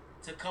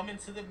to come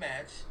into the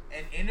match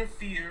and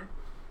interfere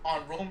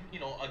on Roman,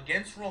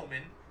 against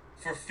Roman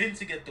for Finn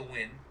to get the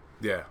win.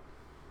 Yeah.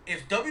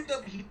 If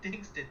WWE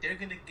thinks that they're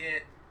gonna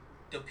get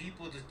the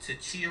people to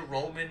cheer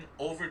Roman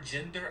over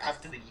Jinder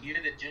after the year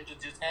that Jinder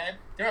just had,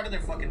 they're out of their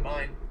fucking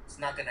mind. It's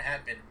not gonna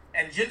happen.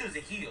 And Jinder's a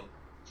heel.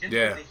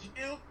 Jinder's a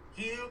heel.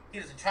 He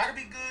doesn't try to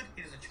be good.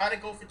 He doesn't try to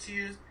go for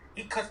cheers.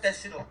 He cuts that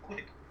shit off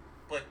quick.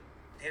 But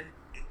then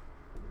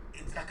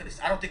it's not gonna.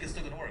 I don't think it's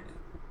still gonna work.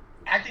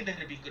 I think they're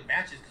gonna be good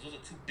matches because those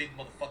are two big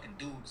motherfucking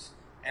dudes.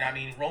 And I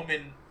mean,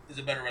 Roman is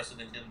a better wrestler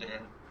than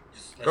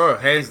Jinder.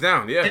 Hands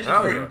down, yeah.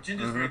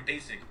 Jinder's very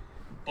basic,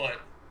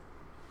 but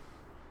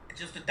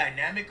just the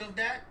dynamic of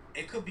that,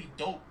 it could be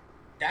dope.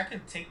 That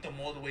could take them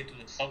all the way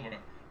through the summer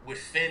with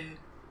Finn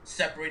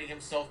separating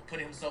himself,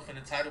 putting himself in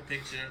the title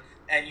picture,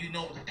 and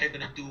that they're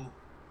gonna do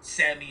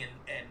Sammy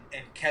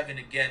and Kevin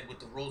again with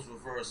the roles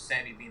reversed.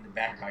 Sammy being the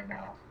bad guy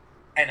now,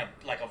 and a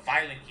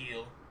violent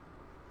heel,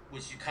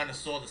 which you kind of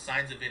saw the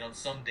signs of it on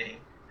Sunday,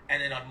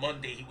 and then on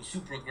Monday he was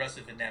super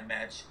aggressive in that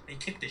match. He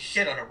kicked the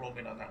shit out of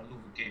Roman on that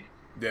Helluva Kick.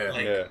 Yeah,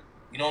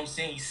 You know what I'm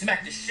saying? He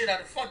smacked the shit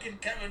out of fucking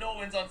Kevin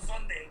Owens on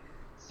Sunday.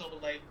 So,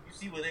 you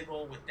see where they're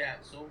going with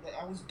that. So,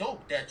 I was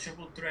dope. That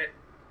triple threat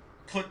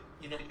put,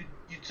 you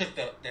took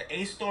the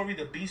A story,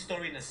 the B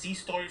story, and the C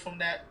story from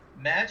that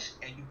match,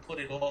 and you put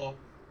it all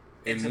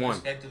into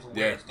perspective of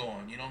where it's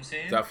going. You know what I'm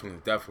saying?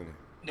 Definitely.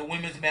 The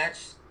women's match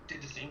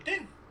did the same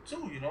thing,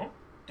 too,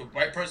 The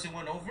right person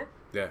went over.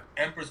 Yeah.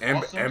 Ember's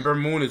awesome. Ember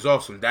Moon is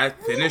awesome.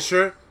 That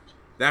finisher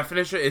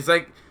is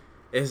like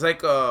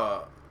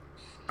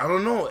I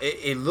don't know.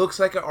 It looks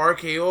like an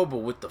RKO, but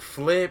with the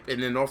flip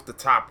and then off the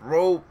top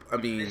rope. I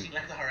mean, she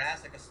landed her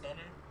ass like a stunner.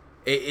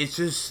 It's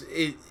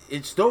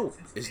dope.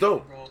 It's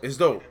dope. It's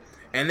dope.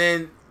 And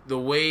then the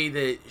way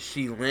that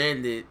she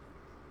landed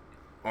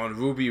on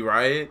Ruby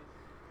Riott,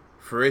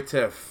 for it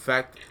to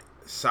affect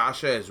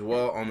Sasha as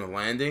well on the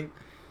landing.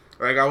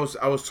 Like I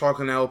was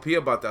talking to LP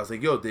about that. I was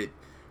like, yo,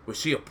 was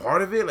she a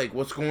part of it? Like,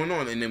 what's going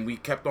on? And then we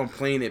kept on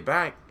playing it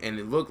back, and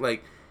it looked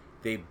like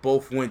they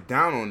both went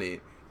down on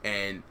it,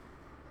 and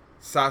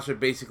Sasha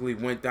basically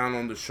went down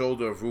on the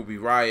shoulder of Ruby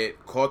Riott,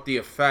 caught the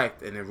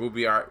effect, and then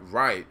Ruby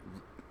Riott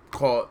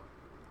caught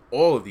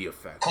all of the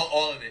effect. Caught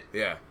all of it.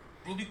 Yeah.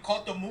 Ruby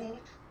caught the move,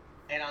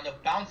 and on the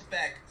bounce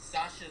back,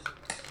 Sasha's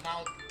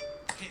mouth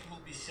hit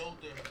Ruby's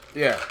shoulder.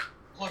 Yeah.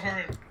 Put her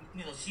in,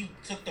 she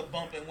took the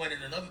bump and went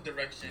in another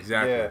direction.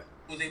 Exactly. Yeah.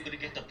 Was able to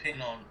get the pin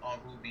on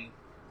Ruby,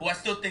 who I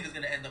still think is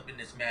going to end up in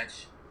this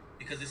match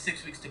because it's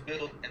 6 weeks to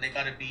build, and they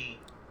got to be...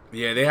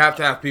 Yeah, they have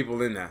to have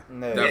people in that.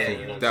 Yeah.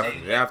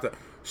 Definitely. They have to...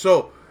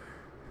 So,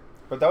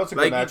 but that was a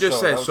good match. Like you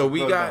just said, so we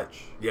got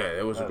match. Yeah,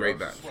 it was a great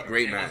match.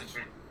 Great match.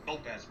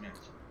 Dope ass match.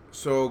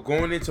 So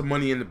going into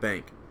Money in the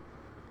Bank,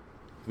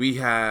 we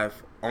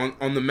have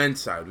on the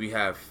men's side, we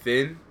have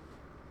Finn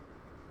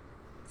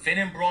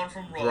and Braun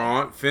from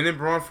Raw. Finn and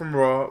Braun from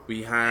Raw.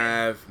 We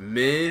have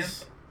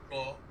Miz.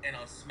 And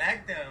on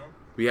SmackDown,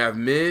 we have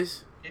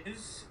Miz.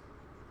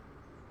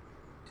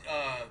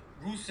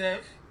 Rusev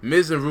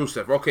Miz and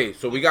Rusev. Okay,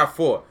 so we got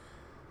 4.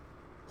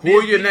 Who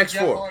are your next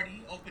 4?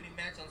 Hardy, opening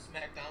match on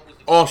SmackDown was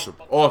Awesome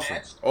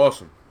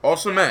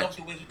match. I love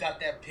the way he got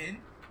that pin.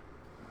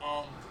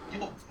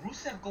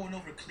 Rusev going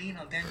over clean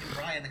on Daniel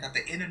Bryan. I got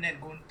the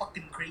internet going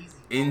fucking crazy.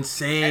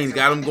 Insane.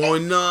 Got him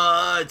going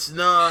nuts.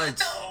 No, his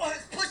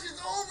push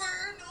is over.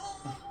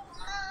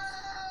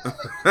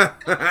 No.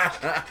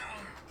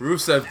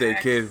 Rusev Day,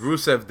 kid.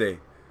 Rusev Day.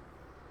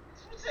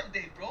 It's Rusev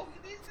Day, bro.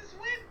 He needs this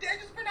win.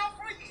 Daniel's been out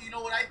for a year. You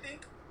know what I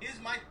think?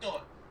 Here's my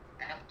thought.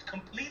 I'm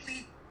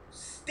completely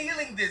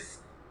stealing this.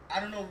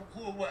 I don't know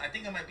who or what. I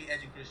think I might be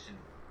Edge and Christian.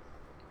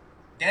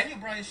 Daniel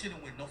Bryan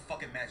shouldn't win no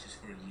fucking matches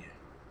for a year.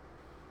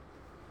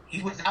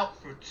 He was out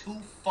for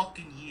 2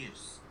 fucking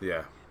years.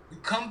 Yeah. You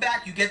come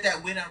back, you get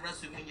that win at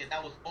WrestleMania.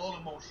 That was all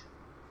emotion.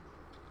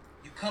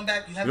 You come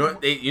back, you have.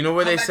 You know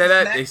where they said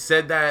that? They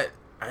said that.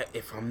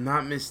 If I'm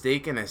not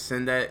mistaken, I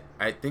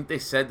think they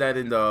said that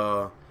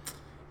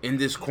in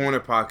this Corner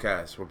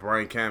podcast with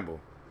Brian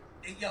Campbell.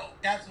 Yo,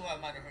 that's who I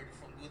might have heard it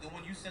from. The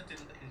one you sent in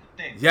the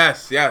thing.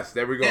 Yes,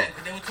 there we go. Yeah,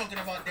 they were talking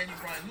about Daniel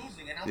Bryan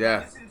losing, and I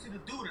was listening to the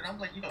dude, and I'm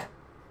like, yo,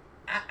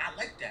 I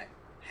like that.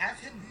 Have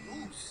him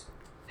lose.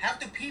 Have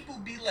the people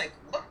be like,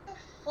 what the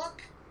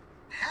fuck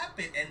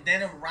happened? And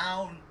then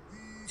around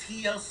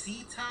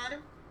TLC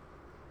time,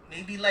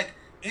 maybe like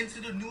into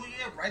the new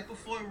year, right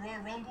before Royal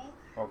Rumble,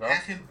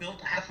 have him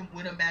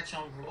win a match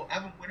on Raw,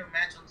 have him win a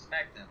match on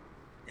SmackDown.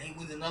 Then he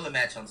wins another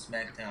match on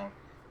SmackDown.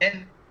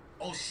 Then,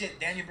 oh shit,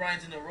 Daniel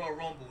Bryan's in the Royal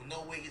Rumble.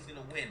 No way he's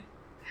gonna win.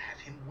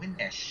 Have him win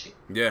that shit.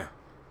 Yeah.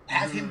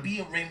 Have him be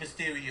a Rey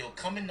Mysterio.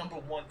 Come in number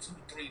 1, 2,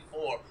 3,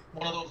 4.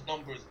 One of those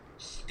numbers.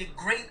 Did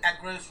great at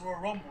Greatest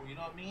Royal Rumble, you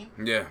know what I mean?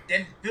 Yeah.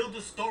 Then build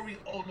the story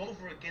all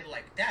over again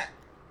like that,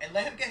 and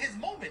let him get his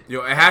moment.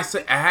 Yo, it has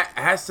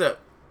to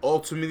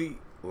ultimately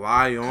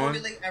lie on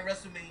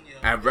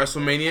at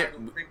WrestleMania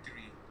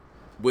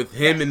with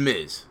him and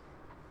Miz.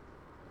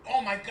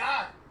 Oh my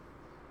God!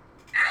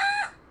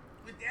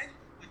 With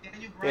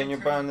Daniel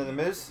Bryan and the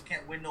Miz. You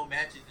can't win no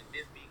matches and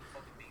Miz being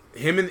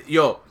fucking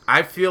beat.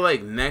 I feel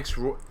like next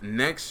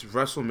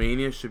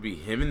WrestleMania should be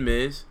him and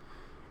Miz,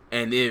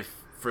 and if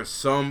for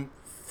some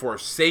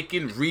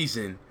forsaken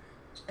reason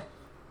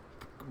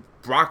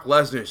Brock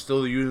Lesnar is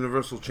still the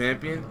Universal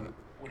Champion,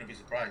 wouldn't be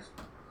surprised.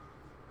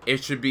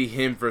 It should be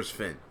him versus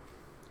Finn.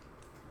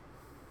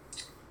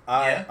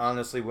 I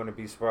honestly wouldn't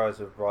be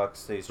surprised if Brock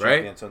stays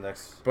champion until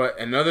next. But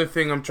another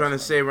thing I'm trying to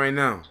say right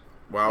now,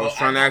 I was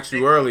trying to ask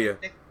you earlier.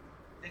 They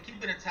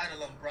keep a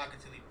title on Brock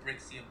until he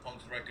breaks CM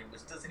Punk's record,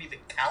 which doesn't even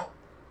count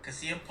because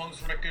CM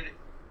Punk's record,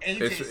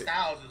 AJ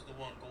Styles is the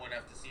one going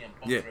after CM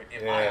Punk's record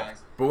in my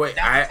eyes. But wait,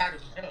 I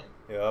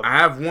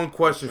have one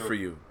question for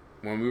you.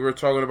 When we were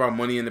talking about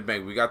Money in the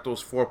Bank, we got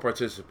those 4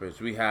 participants.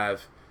 We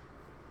have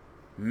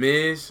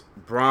Miz,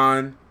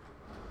 Braun,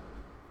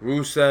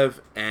 Rusev,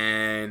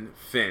 and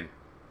Finn.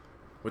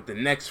 With the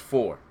next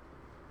 4.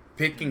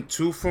 Picking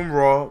 2 from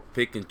Raw,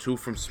 picking 2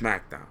 from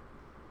SmackDown.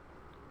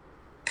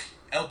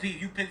 LP,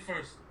 you pick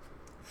first.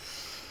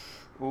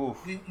 Ooh.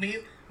 Me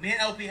and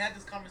LP had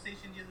this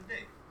conversation the other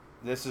day.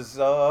 This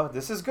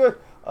is good.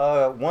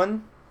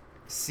 1,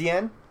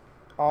 Cien.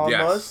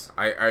 Yes,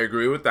 I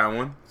agree with that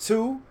one.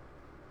 2,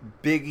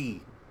 Big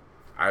E.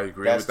 I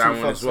agree with that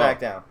one as well.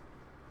 SmackDown.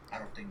 I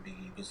don't think Big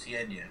E, but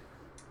Cien, yeah.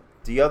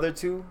 The other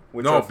 2,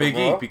 which no are Big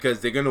Raw? E, because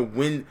they're gonna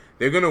win.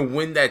 They're gonna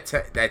win that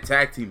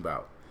tag team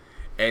bout,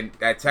 and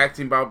that tag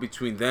team bout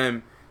between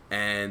them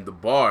and the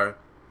Bar.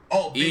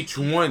 Oh, each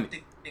one.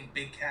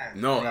 Big Cass.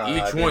 No,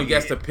 each one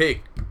gets to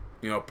pick,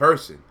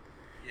 person.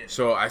 Yeah.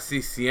 So I see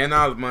Cien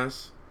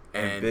Almas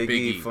and Big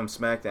E from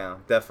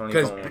SmackDown. Definitely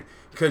going.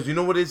 Because you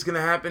know what is gonna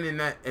happen in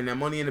that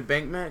Money in the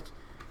Bank match?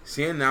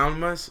 Cien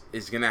Almas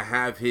is gonna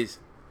have his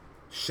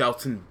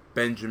Shelton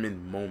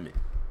Benjamin moment.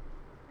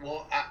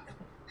 Well,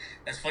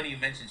 that's funny you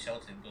mentioned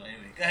Shelton, but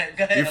anyway,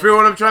 go ahead. You feel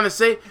what I'm trying to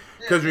say?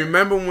 Because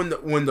remember when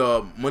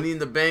the Money in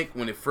the Bank,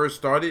 when it first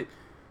started,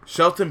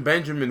 Shelton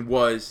Benjamin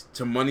was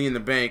to Money in the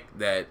Bank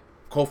that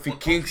Kofi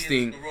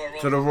Kingston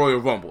to the Royal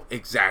Rumble.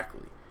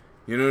 Exactly.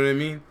 You know what I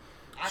mean?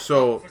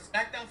 For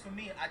SmackDown, for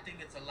me, I think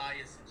it's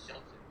Elias and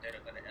Shelton that are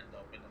going to end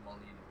up in the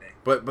Money in the Bank.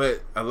 But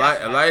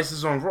Elias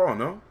is on Raw,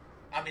 no?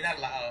 I mean, not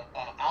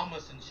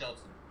Almas and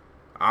Shelton.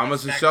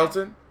 Almas and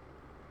Shelton?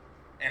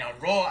 And on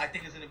Raw, I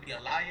think it's going to be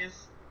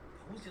Elias.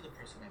 Who's the other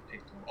person I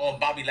picked? Oh,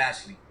 Bobby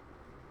Lashley.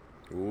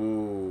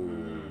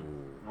 Ooh.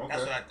 Okay.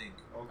 That's what I think.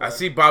 Okay. I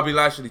see Bobby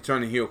Lashley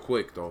turning heel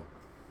quick, though.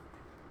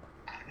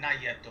 Not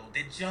yet, though.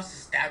 They're just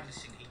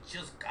establishing. He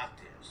just got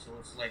there, so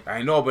it's like.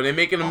 I know, but they're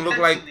making him look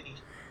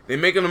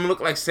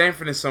like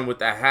Sanford and Son with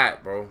that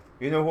hat, bro.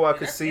 You know who I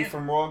could see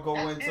from Raw go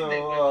into?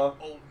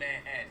 Old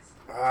man hats.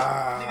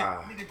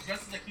 Nigga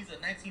dresses like he's a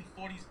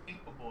 1940s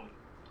paper boy.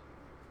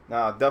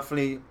 Nah,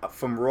 definitely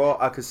from Raw,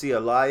 I could see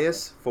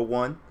Elias for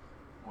one.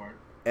 Word.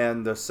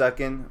 And the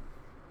second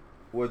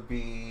would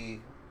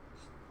be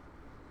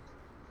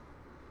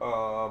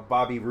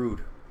Bobby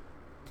Roode.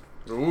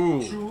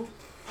 Ooh. True.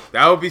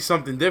 That would be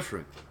something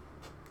different.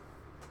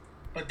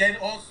 But then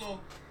also,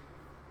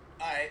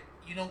 alright,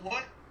 you know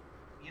what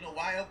the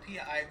YLP,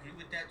 I agree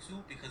with that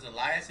too, because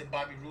Elias and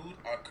Bobby Roode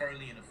are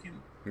currently in a feud.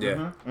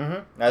 Yeah.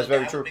 That's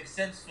very true. It makes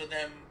sense for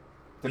them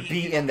To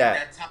being be in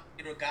that. top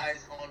tier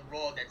guys on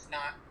Raw that's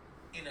not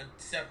in a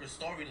separate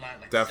storyline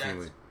like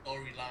Definitely. Seth's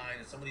storyline,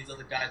 and some of these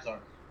other guys are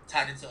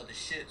tied into other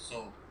shit.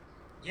 So,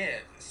 yeah,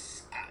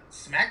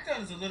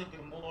 SmackDown is a little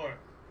bit more.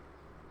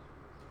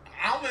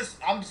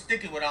 I'm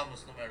sticking with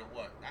Almas no matter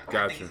what.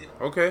 I think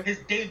Okay. His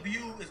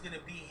debut is gonna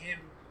be him.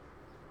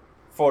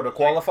 For the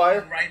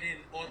qualifier? Right in,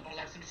 or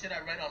like some shit I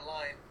read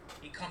online.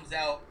 He comes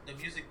out, the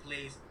music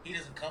plays, he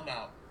doesn't come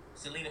out.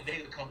 Selena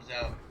Vega comes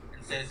out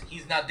and says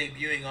he's not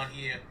debuting on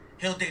here.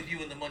 He'll debut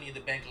in the Money in the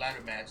Bank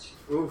ladder match.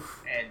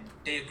 Oof. And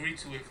they agree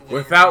to it for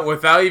whatever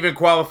Without even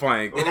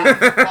qualifying. You know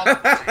what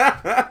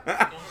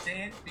I'm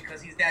saying?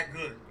 Because he's that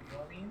good. You know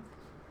what I mean?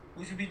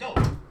 Which would be dope.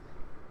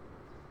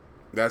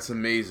 That's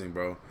amazing,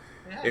 bro.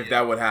 Yeah, if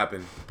that would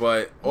happen.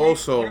 But Who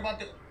also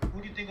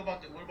do you think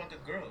about what about the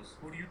girls?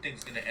 Who do you think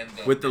is gonna end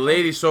up with the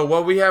ladies, so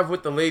what we have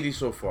with the ladies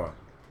so far?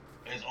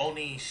 Is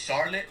only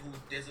Charlotte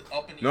who is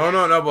up in the No,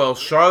 air? no. Well,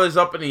 Charlotte's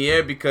up in the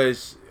air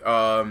because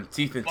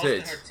teeth and Busted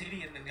tits. her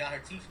titty and then got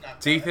her teeth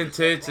knocked Teeth and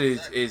tits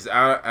is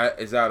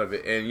out of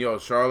it. And yo,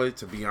 Charlotte,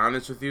 to be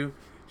honest with you,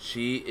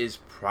 she is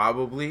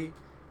probably,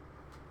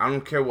 I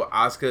don't care what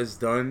Asuka has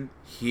done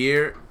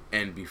here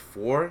and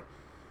before,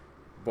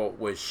 but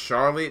what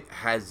Charlotte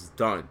has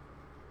done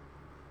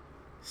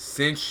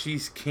since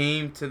she's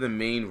came to the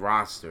main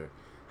roster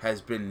has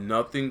been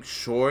nothing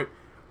short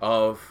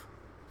of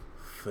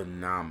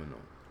phenomenal.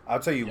 I'll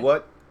tell you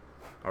what.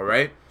 All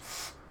right.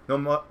 No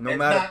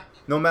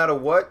matter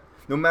what,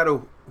 no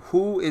matter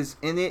who is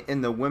in it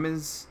in the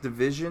women's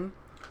division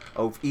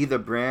of either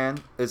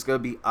brand, it's gonna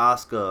be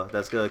Asuka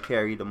that's gonna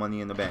carry the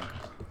Money in the Bank.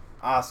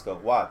 Asuka,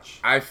 watch.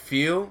 I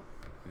feel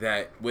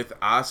that with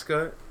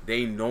Asuka,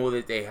 they know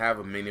that they have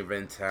a main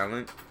event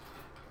talent,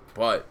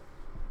 but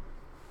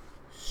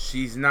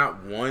she's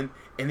not one.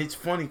 And it's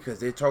funny because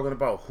they're talking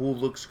about who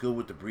looks good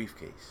with the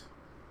briefcase.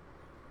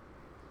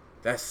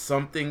 That's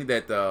something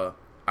that the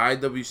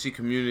IWC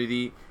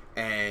community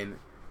and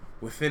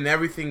within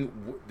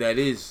everything that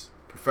is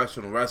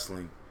professional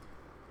wrestling,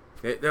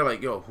 they're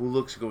like, yo, who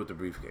looks good with the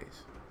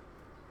briefcase?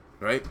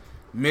 Right?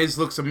 Miz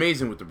looks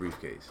amazing with the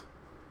briefcase.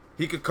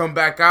 He could come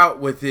back out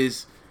with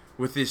his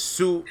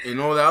suit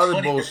and all that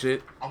other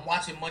bullshit. I'm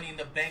watching Money in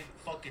the Bank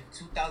fucking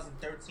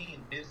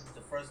 2013. Miz is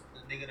the first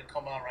nigga to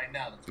come out right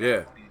now.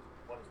 Yeah.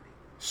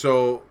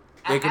 So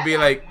they could be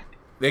like,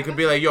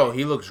 yo,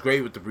 he looks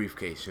great with the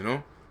briefcase, you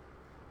know?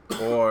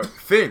 Or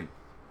Finn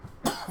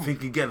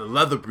could get a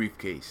leather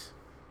briefcase,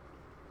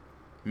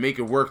 make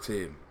it work to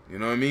him. You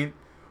know what I mean?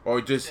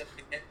 Or just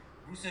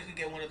Rusev could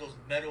get one of those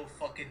metal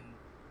fucking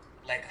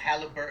like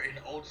Halliburton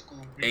old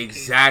school briefcases.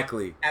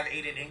 Exactly. Have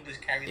Aiden English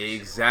carry the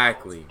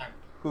exactly.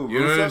 Who? You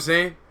know what I'm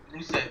saying?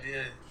 Rusev,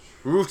 yeah.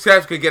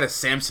 Rusev could get a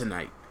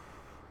Samsonite.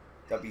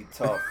 That'd be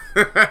tough.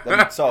 That'd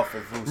be tough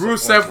if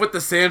Rusev with the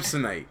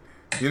Samsonite.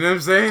 You know what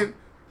I'm saying?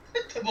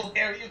 The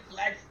Bulgarian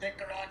flag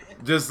sticker on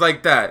it. Just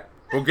like that.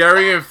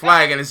 Bulgarian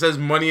flag, and it says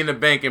Money in the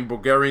Bank in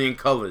Bulgarian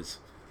colors.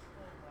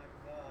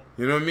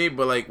 You know what I mean?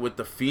 But like with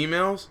the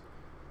females,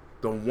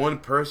 the one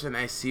person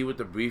I see with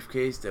the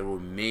briefcase that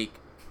will make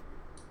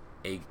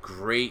a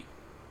great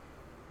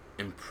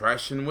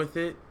impression with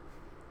it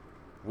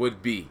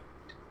would be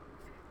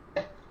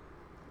the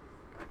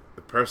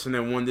person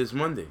that won this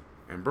Monday,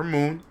 Ember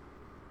Moon,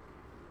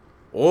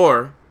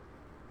 or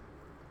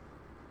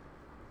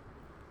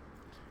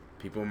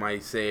people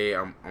might say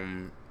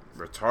I'm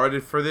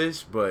retarded for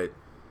this, but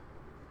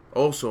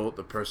also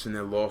the person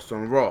that lost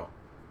on Raw,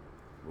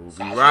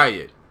 Ruby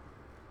Riott.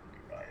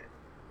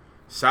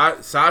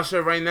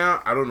 Sasha right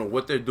now, I don't know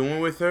what they're doing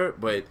with her,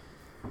 but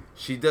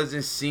she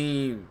doesn't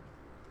seem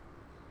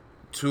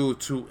too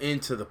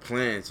into the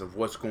plans of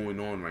what's going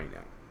on right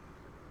now.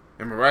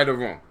 Am I right or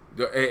wrong?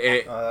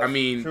 I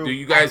mean, true. do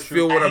you guys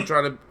feel what I'm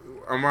trying to?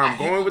 Where I'm I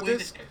hate going the with way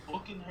this? that they're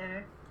booking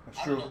her. That's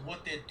I true. don't know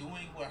what they're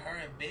doing with her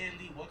and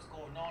Bailey. What's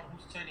going on?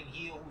 Who's turning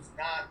heel? Who's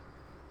not?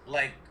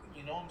 Like,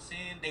 you know what I'm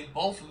saying? They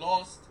both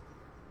lost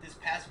this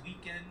past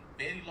weekend.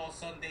 Bailey lost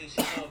Sunday.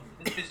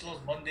 This bitch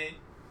lost Monday.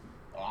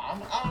 I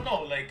don't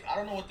know. Like, I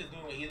don't know what they're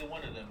doing with either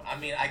one of them. I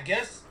mean, I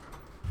guess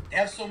they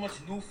have so much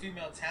new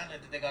female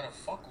talent that they gotta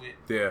fuck with.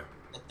 Yeah.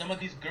 Some of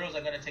these girls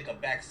are gonna take a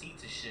back seat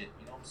to shit.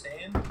 You know what I'm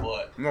saying?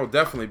 But No,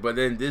 definitely. But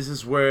then this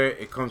is where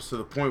it comes to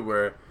the point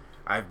where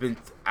I've been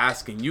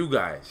asking you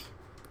guys,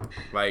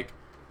 like,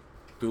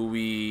 do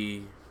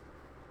we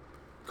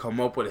come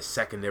up with a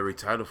secondary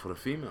title for the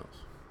females?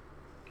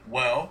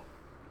 well,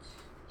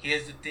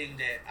 here's the thing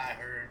that I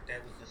heard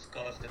that was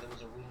discussed. That there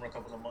was a rumor a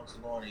couple of months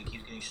ago, and it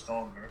keeps getting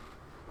stronger.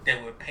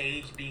 That with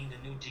Paige being the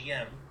new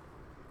GM,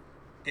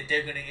 that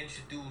they're gonna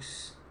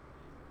introduce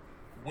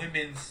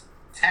women's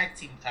tag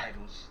team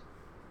titles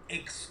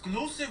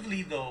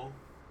exclusively though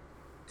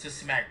to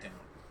SmackDown.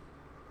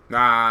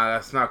 Nah,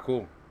 that's not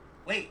cool.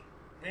 Wait.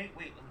 Let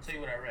me tell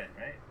you what I read,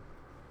 right?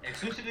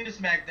 Exclusively to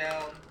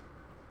SmackDown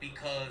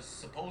because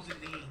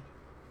supposedly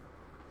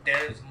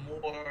there's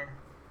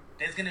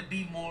going to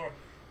be more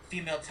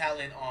female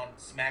talent on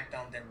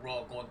SmackDown than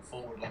Raw going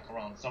forward, like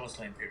around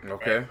SummerSlam period.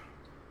 Okay. Right?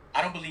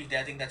 I don't believe that.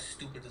 I think that's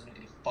stupid. Doesn't make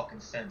any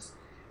fucking sense.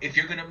 If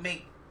you're gonna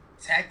make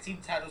tag team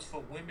titles for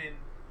women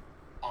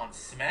on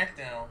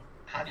SmackDown,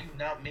 how do you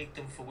not make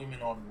them for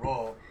women on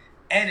Raw?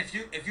 And if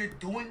you're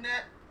doing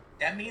that,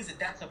 that means that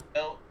that's a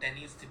belt that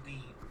needs to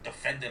be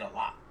defended a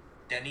lot.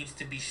 That needs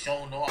to be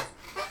shown off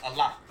a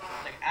lot.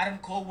 Like Adam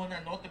Cole won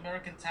a North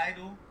American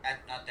title at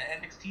the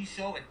NXT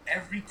show, and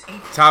every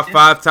tape. Top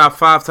five.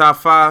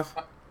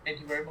 Thank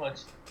you very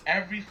much.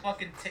 Every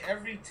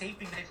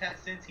taping they've had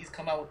since, he's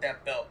come out with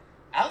that belt.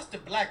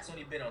 Aleister Black's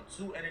only been on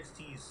 2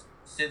 NXTs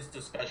since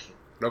the special.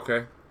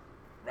 Okay.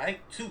 Right?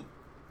 2.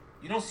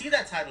 You don't see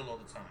that title all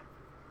the time.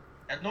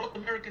 That North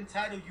American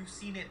title, you've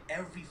seen it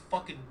every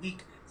fucking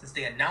week since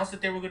they announced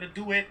that they were going to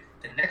do it.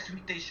 The next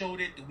week they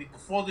showed it. The week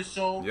before the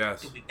show.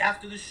 Yes. The week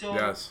after the show.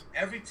 Yes.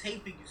 Every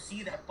taping, you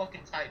see that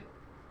fucking title.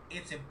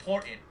 It's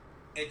important.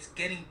 It's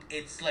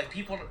like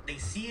people, they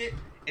see it.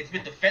 It's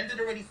been defended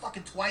already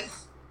fucking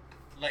twice.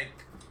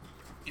 Like,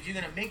 if you're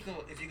gonna make a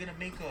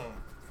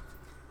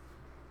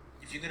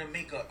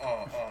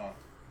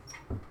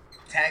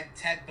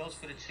tag belts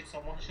for the chicks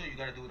on one show, you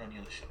gotta do it on the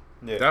other show.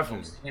 Yeah,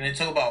 definitely. And they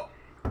talk about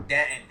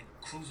that and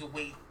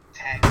cruiserweight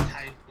tag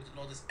titles and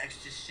all this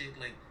extra shit.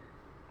 Like,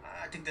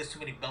 I think there's too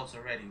many belts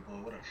already, but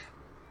whatever.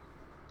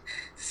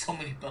 So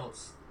many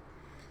belts.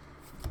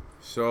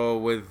 So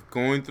with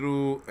going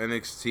through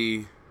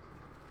NXT,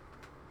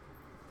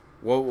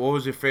 what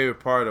was your favorite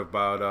part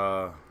about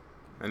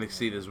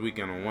NXT this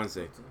weekend on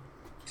Wednesday?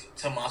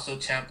 Tommaso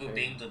Ciampa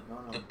being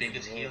the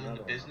biggest heel in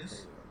the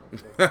business.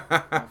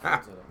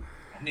 I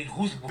mean,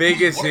 who's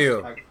biggest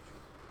heel?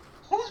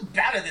 Who's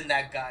better than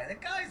that guy?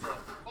 That guy's a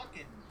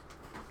fucking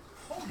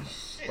holy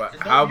shit. But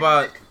how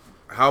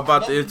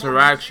about the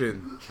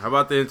interaction? How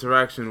about the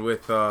interaction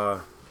with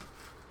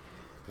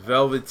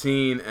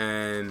Velveteen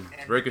and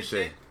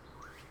Ricochet?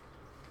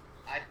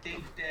 I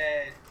think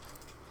that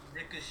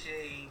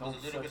Ricochet was a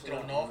little bit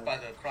thrown off by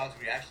the crowd's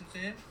reaction to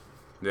him.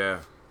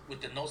 Yeah.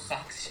 With the no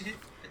socks shit,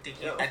 I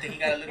think he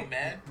got a little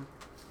mad.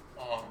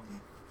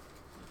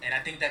 And I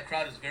think that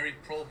crowd is very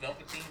pro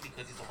Velveteen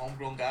because he's a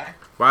homegrown guy.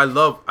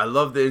 Well, I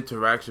love the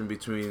interaction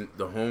between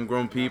the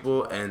homegrown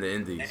people and the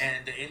indies.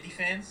 And the indie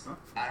fans,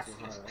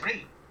 it's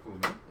great.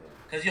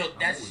 Cause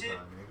that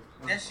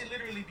shit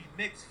literally be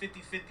mixed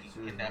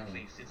 50-50 in that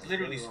place. It's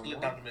literally split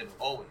down the middle,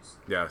 always.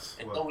 Yes.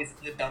 It's always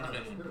split down the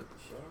middle.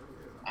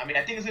 I mean,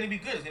 I think it's gonna be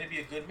good. It's gonna be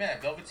a good match.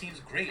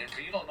 Velveteen's great, and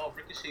you don't know,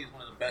 Ricochet is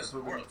one of the best in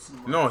the world.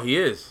 No, he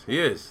is. He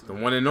is the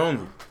one and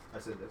only. I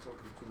said that's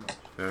okay too much.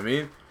 You know what I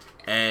mean?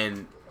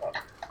 And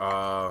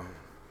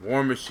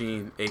War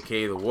Machine,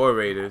 aka the War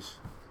Raiders,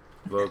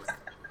 look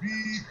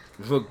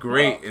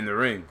great in the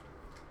ring.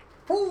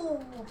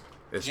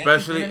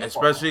 Especially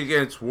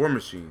against War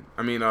Machine.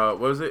 I mean, what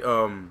was it?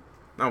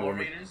 Not War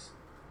Raiders.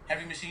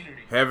 Heavy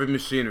Machinery. Heavy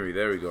Machinery.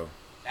 There we go.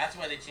 That's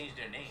why they changed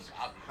their name.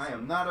 Obviously. I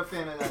am not a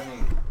fan of that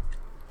name.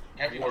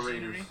 Heavy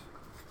Machinery.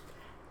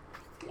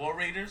 War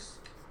Raiders.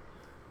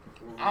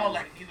 I don't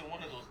like neither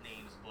one of those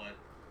names, but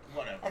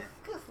whatever.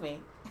 Excuse me.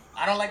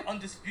 I don't like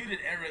Undisputed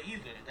Era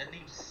either. That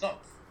name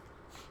sucks.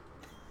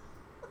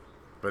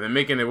 But they're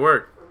making it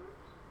work.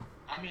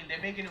 I mean,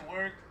 they're making it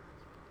work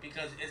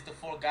because it's the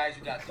 4 guys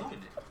you got doing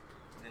it.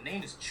 The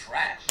name is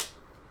trash.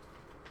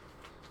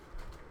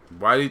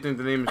 Why do you think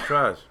the name is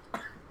trash?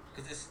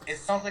 Because it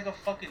sounds like a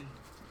fucking,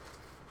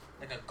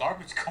 like a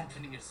garbage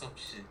company or some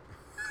shit.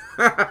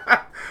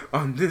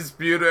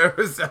 Undisputed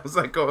Era sounds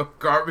like a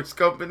garbage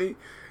company.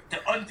 The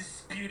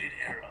Undisputed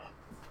Era.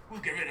 We'll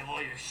get rid of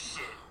all your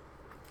shit.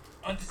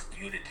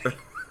 Undisputedly.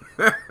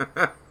 I'm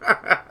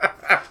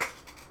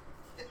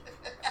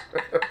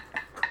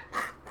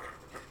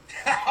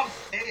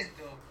saying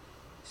though,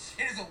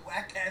 shit is a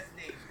whack ass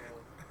name,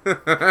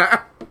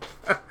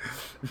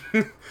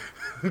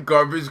 bro.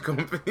 Garbage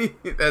company.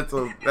 That's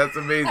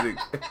amazing.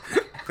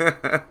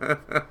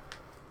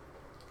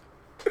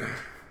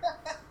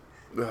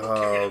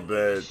 Oh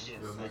man.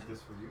 We'll make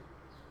this for you.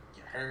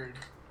 You heard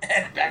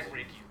and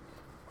backbreak you.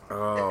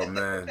 Oh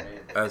man,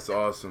 that's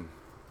awesome.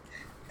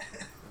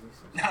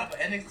 Nah, but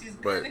NXT's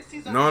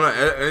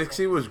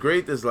NXT was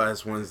great this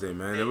last Wednesday,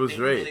 man. It was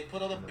great. They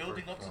put all the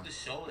building up to the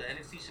show. The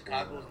NXT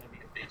Chicago is gonna be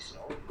a big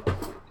show.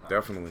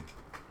 Definitely.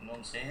 You know what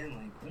I'm saying?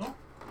 Like, you know,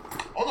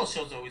 all those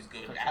shows are always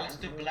good.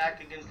 Aleister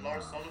Black against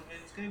Lars Sullivan,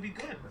 it's gonna be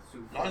good.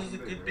 Lars is a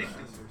good big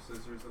dude.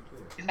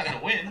 He's not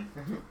gonna win,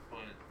 but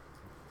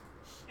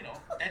you know,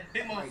 that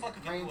big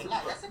motherfucker can do a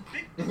lot. That's a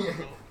big dude,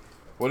 bro.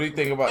 What do you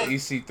think about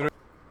EC3?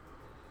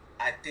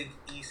 I think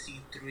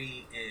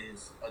EC3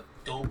 is a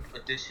dope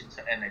addition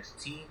to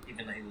NXT,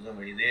 even though he was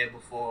already there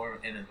before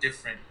in a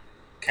different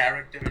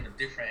character, in a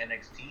different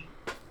NXT.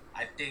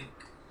 I think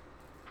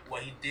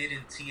what he did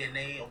in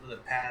TNA over the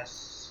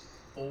past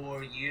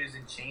 4 years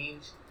and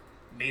change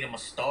made him a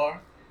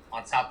star.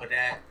 On top of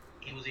that,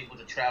 he was able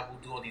to travel,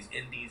 do all these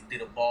indies,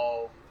 did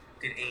Evolve,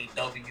 did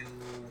AEW,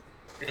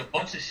 did a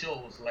bunch of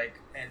shows.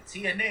 And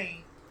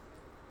TNA,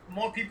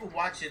 more people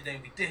watch it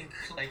than we think.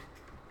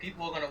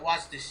 people are gonna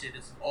watch this shit.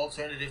 It's an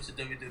alternative to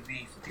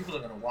WWE, so people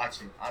are gonna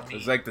watch it. I mean,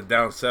 It's like the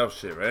down south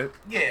shit, right?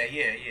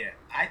 yeah.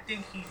 I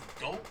think he's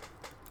dope.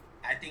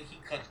 I think he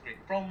cuts great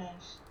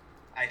promos.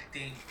 I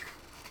mean,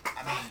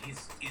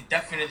 he's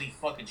definitely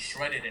fucking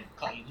shredded and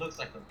cut. He looks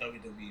like a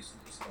WWE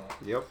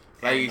superstar. Yep.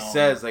 Like he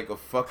says, like a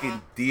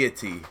fucking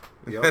deity.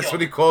 Yep. That's what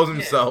he calls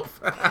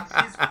himself.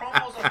 His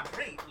promos are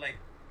great. Like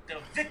the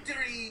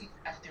victory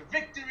after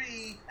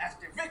victory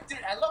after victory.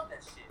 I love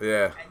that shit.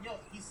 Yeah. And yo,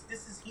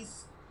 this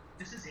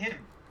is him.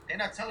 They're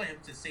not telling him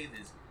to say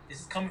this.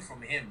 This is coming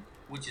from him,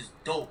 which is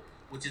dope.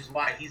 Which is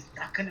why he's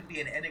not gonna be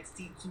in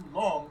NXT too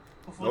long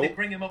before they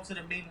bring him up to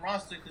the main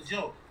roster. Cause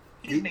yo,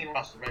 he's main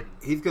roster ready.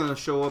 He's gonna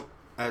show up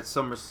at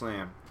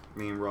SummerSlam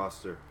main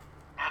roster.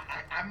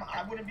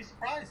 I wouldn't be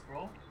surprised,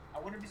 bro. I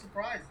wouldn't be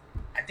surprised.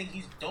 I think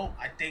he's dope.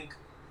 I think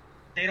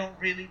they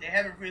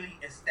haven't really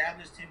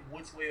established him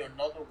which way or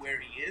another where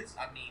he is.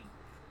 I mean,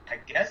 I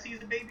guess he's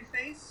a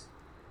babyface,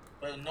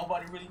 but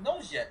nobody really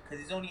knows yet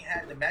because he's only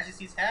had the matches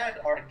he's had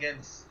are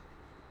against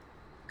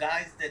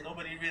guys that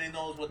nobody really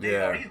knows what they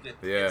are either.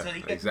 Yeah, so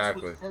he gets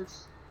exactly. into his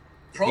first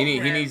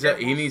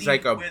He needs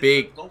like a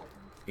big.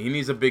 He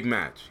needs a big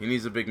match. He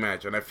needs a big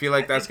match, and I feel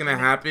like that's gonna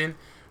happen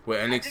with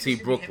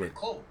NXT Brooklyn.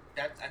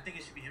 I think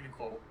it should be him and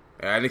Cole.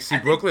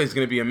 NXT Brooklyn is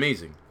gonna be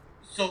amazing.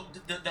 So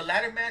the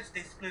ladder match,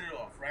 they split it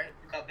off, right?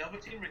 You got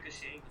Velveteen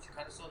Ricochet, which you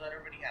kind of saw that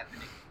already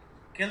happening.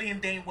 Killian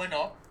Dane went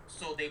up,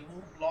 so they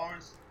moved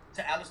Lawrence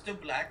to Aleister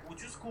Black,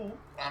 which was cool.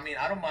 I mean,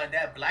 I don't mind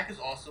that. Black is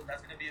awesome.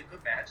 That's gonna be a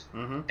good match.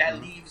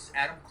 That leaves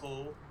Adam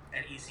Cole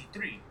and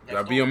EC3.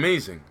 That'd be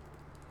amazing.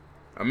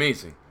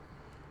 Amazing.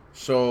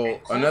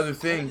 So another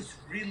thing. Cole is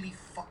really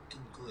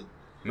fucking good.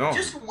 No.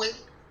 Just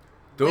wait.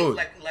 Dude.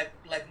 Wait,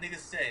 like niggas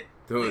said.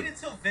 Dude. Wait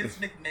until Vince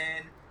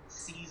McMahon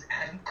sees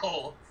Adam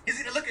Cole. He's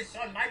gonna look at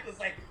Shawn Michaels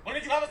like, when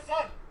did you have a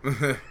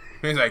son?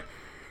 He's like,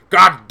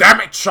 God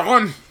damn it,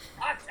 Shawn.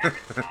 God damn it,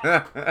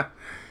 Shawn.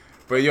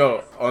 But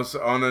yo,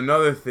 on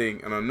another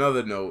thing, on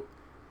another note,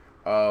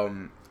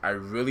 I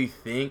really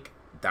think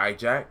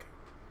Dijak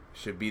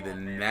should be the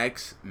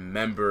next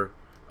member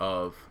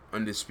of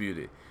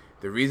Undisputed.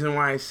 The reason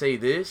why I say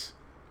this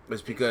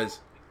is because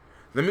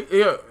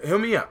hear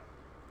me out.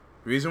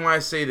 The reason why I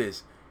say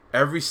this,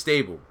 every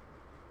stable,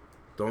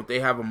 don't they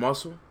have a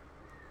muscle?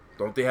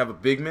 Don't they have a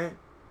big man?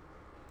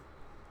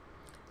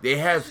 They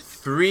have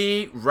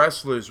 3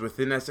 wrestlers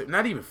within that.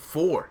 Not even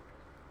 4.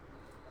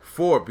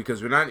 4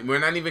 because we're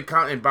not even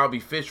counting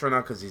Bobby Fish right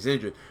now because he's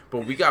injured.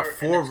 But we got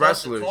 4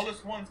 wrestlers. The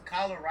tallest one's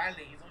Kyle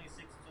O'Reilly. He's only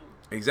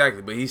 6'2".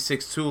 Exactly, but he's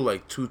 6'2",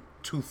 like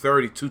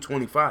 230,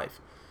 225.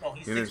 No,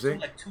 he's you know 6'2",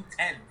 like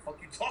 210. Fuck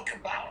you talking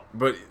about?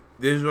 But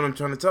this is what I'm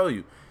trying to tell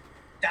you.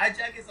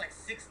 Dijak is like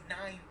 6'9",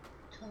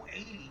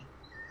 280.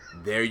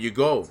 There you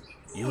go.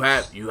 You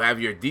have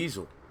your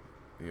Diesel.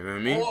 You know what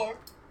I mean? Or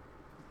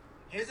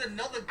here's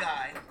another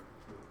guy,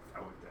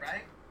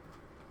 right?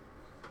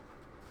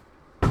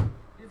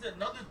 Here's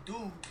another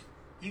dude.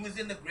 He was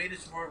in the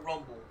Greatest Royal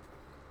Rumble.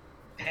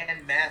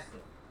 Dan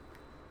Mather.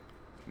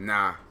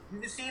 Nah.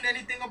 You seen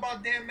anything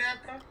about Dan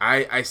Mather?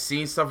 I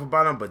seen stuff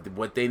about him, but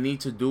what they need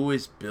to do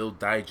is build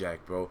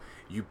Dijak, bro.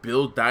 You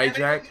build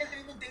Dijak. He hasn't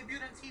even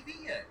debuted on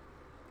TV yet.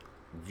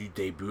 You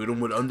debut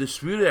him with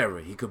Undisputed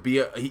Era. He could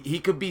be he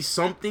could be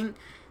something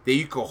that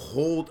you could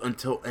hold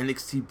until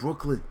NXT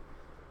Brooklyn.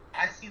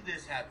 I see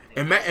this happening.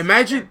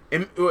 Imagine.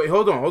 Wait,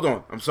 hold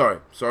on. I'm sorry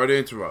to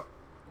interrupt.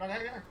 No.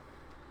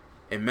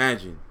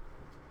 Imagine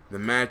the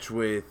match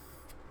with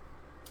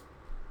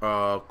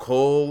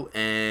Cole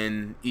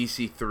and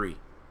EC3.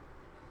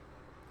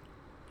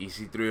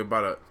 EC3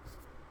 about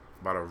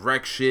a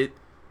wreck shit.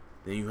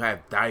 Then you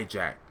have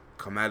Dijak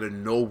come out of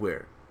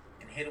nowhere.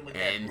 Hit him with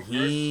and that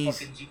he's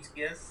fucking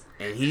GTS.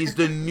 And he's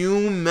the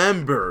new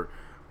member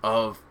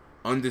of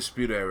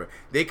Undisputed Era.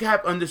 They could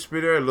have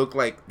Undisputed Era look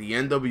like the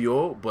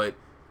NWO, but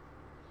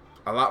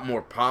a lot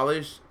more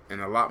polished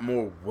and a lot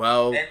more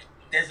well.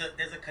 There's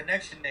a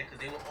connection there because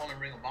they were all in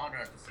Ring of Honor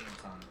at the same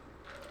time.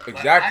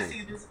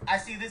 Exactly. But I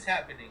see this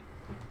happening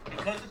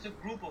because it's a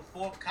group of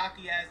 4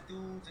 cocky ass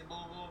dudes and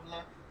blah blah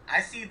blah.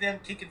 I see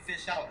them kicking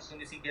Fish out as soon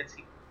as he gets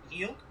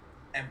healed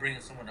and bringing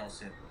someone else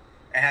in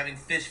and having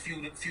Fish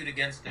feud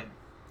against them.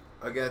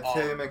 Against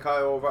him and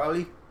Kyle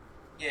O'Reilly?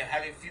 Yeah,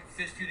 having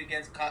Fish feud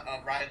against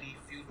Riley,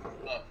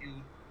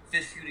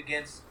 Fish feud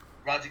against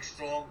Roderick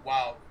Strong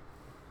while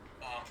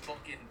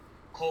fucking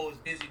Cole is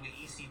busy with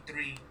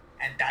EC3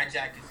 and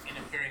Dijak is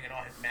interfering in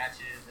all his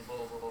matches and blah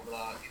blah blah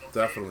blah. You know what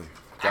Definitely.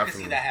 I can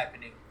see that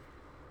happening.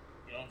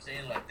 You know what I'm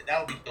saying? Like that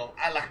would be dope.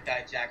 I like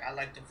Dijak. I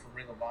like them from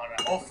Ring of Honor.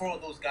 All 4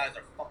 of those guys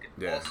are fucking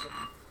awesome.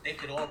 They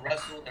could all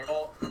wrestle.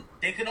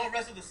 They can all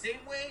wrestle the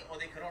same way, or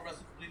they could all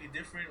wrestle completely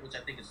different, which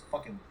I think is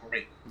fucking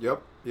great.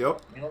 Yep. You know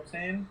what I'm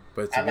saying?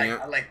 But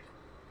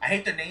I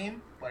hate the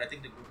name, but I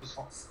think the group is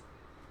awesome.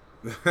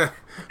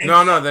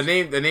 No, the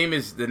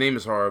name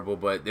is horrible,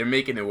 but they're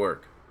making it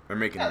work. They're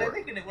making it work.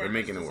 They're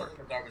making it work.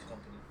 A garbage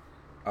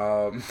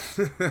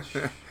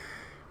company.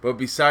 But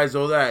besides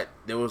all that,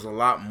 there was a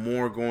lot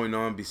more going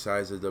on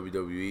besides the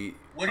WWE.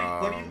 What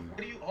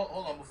do you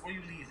hold on before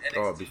you leave NXT?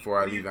 Oh,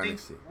 before I leave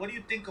NXT. What do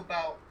you think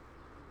about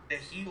the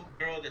heel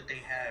girl that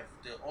they have,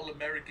 the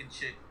All-American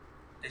chick,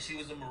 that she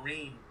was a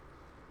Marine,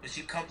 but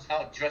she comes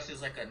out dressed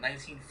as like a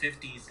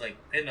 1950s like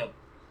pinup?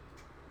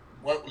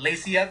 What,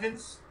 Lacey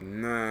Evans?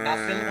 Nah.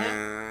 Not feeling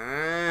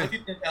her? What do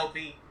you think,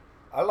 LB?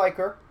 I like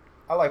her.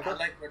 I like her. I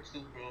like her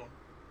too, bro.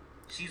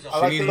 She's a I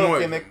like she the needs little more,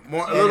 gimmick.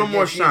 a little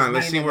more she's shine.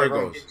 Let's mean see in where it the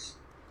ring. goes.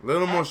 A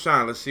little more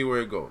shine. Let's see where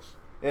it goes.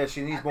 Yeah,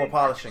 she needs more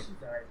polishing.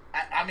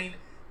 I mean,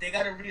 they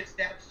got to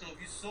reestablish. So if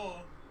you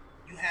saw,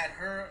 you had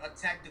her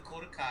attack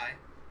Dakota Kai.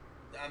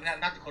 I mean,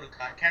 not Dakota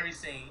Kai. Kairi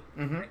Sane.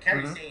 Mhm, And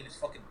Kairi mhm. Sane is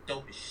fucking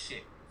dope as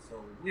shit. So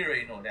we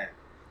already know that.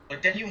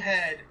 But then you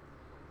had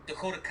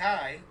Dakota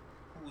Kai,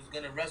 who's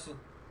gonna wrestle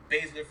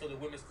Baszler for the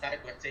women's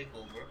title at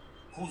Takeover,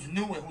 who's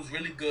new and who's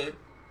really good,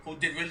 who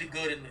did really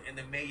good in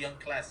the Mae Young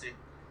Classic,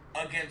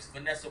 against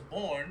Vanessa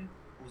Bourne,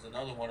 who's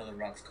another one of the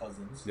Rock's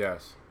cousins.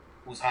 Yes.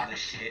 Who's hot as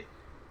shit,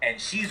 and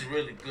she's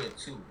really good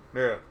too.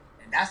 Yeah.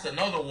 And that's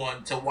another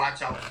one to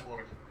watch out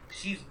for.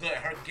 She's good.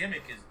 Her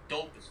gimmick is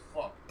dope as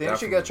fuck. Didn't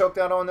she get choked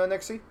out on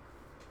NXT?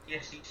 Yeah,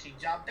 she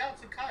jobbed out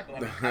to Kai, but I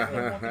mean, Kai was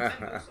more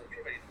contender, so you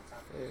already know the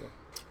time. Yeah.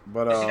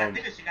 But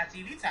she got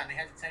TV time. They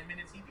had the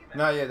 10-minute TV match.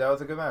 No, yeah, that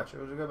was a good match. It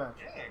was a good match.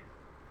 Yeah.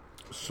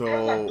 So,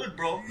 That's not good,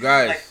 bro.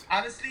 guys, Like,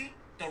 honestly,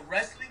 the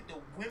wrestling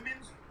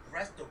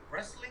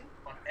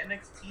on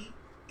NXT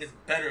is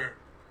better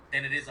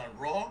than it is on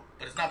Raw,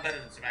 but it's not better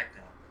than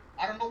SmackDown.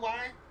 I don't know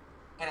why,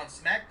 but on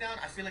SmackDown,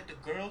 I feel like the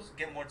girls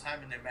get more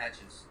time in their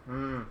matches.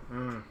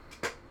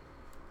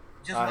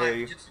 Just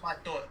my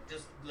thought.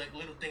 Just like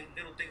little things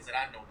that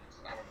I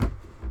noticed. I don't know.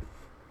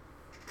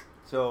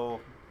 So,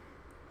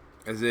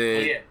 is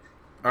it? Yeah.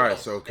 All right.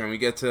 So can we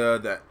get to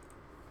that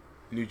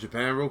New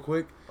Japan real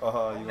quick? you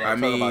want to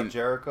talk about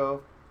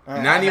Jericho?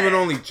 Not even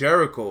only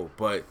Jericho,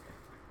 but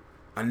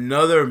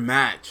another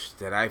match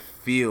that I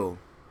feel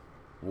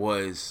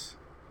was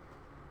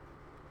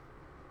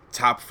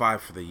top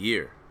 5 for the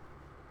year.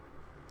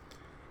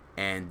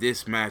 And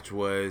this match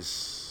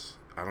was,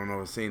 I don't know if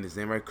I'm saying his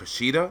name right,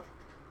 Kushida?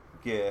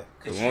 Yeah.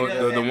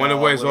 The one that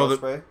wears all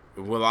the...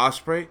 Will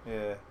Ospreay?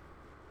 Yeah.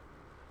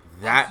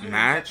 That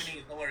match...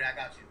 Japanese. Don't worry, I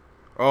got you.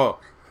 Oh,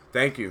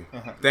 thank you.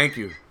 Thank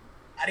you.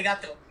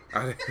 Arigato.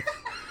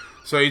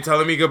 So you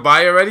telling me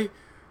goodbye already?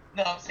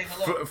 No, I'm saying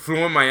hello. Flew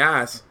in my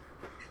ass.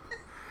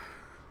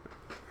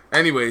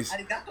 Anyways.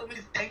 Arigato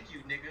means thank you,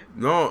 nigga.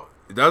 No,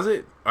 does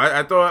it?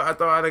 I thought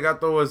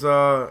arigato was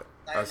sayonara.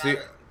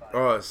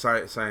 Oh.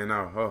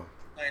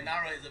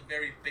 Sayonara is a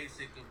very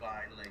basic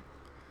goodbye. Like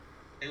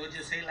they would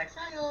just say like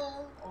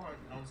sayo, or you know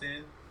what I'm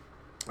saying?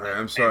 Alright,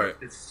 I'm sorry.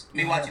 It's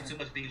me watching too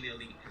much Big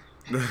Elite.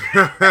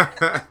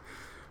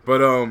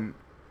 But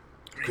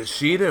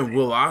Kushida and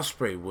Will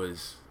Ospreay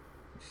was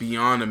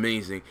beyond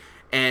amazing,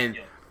 and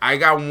I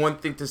got one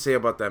thing to say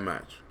about that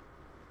match.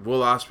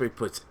 Will Ospreay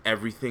puts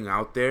everything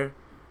out there,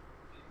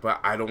 but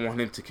I don't want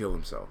him to kill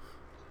himself.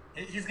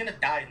 He's gonna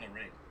die in the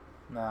ring.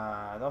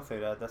 Nah, don't say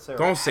that. That's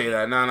Don't say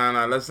that. No.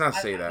 Let's not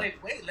say that.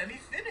 Wait, let me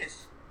finish.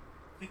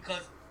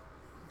 Because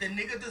the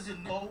nigga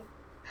doesn't know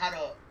how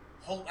to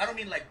hold. I don't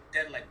mean like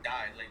dead, like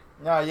die. Like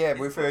nah, yeah,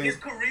 we feel his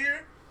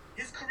career.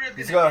 He's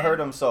gonna hurt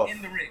himself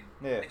in the ring.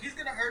 Yeah, like, he's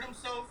gonna hurt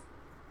himself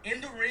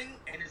in the ring,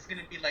 and it's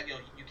gonna be like, yo,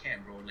 you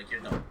can't, bro. Like you're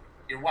done.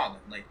 You're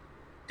wilding. Like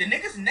the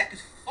nigga's neck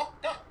is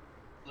fucked up.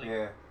 Like,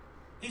 yeah.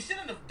 He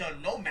shouldn't have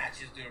done no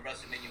matches during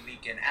WrestleMania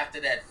weekend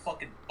after that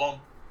fucking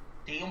bump.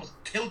 He almost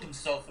killed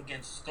himself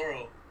against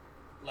Skrull.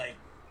 Like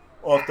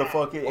off the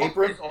fucking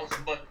apron.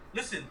 Awesome. But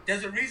listen,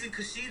 there's a reason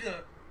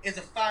Kushida is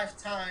a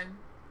 5-time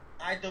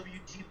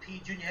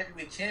IWGP Junior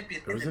Heavyweight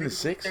Champion. Isn't it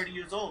 6? 30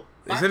 years old.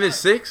 Isn't it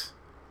 6?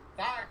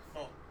 5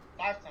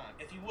 times.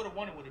 If he would have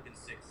won, it would have been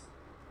 6.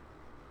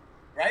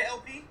 Right,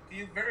 LP? Can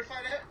you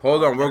verify that?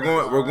 Hold on,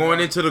 we're going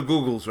into the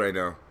Googles right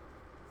now.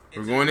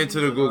 We're going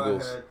into the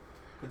Googles.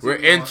 We're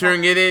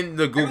entering it in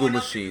the Google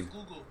machine.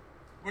 Google.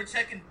 We're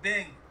checking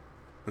Bing.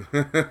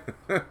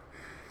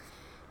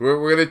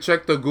 We're gonna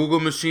check the Google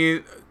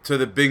machine to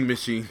the Bing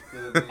machine.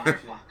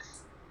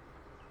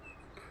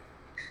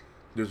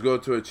 Just go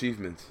to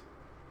achievements.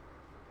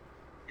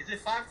 Is it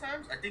 5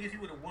 times? I think if he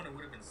would have won, it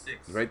would have been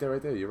 6. Right there.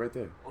 You're right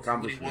there. If he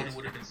would have won, it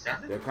would have been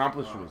 7. The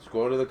accomplishments.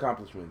 Go to the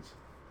accomplishments.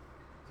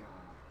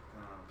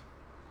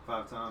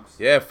 5 times.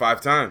 Yeah,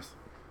 5 times.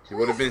 It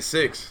would have been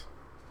 6.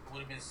 Would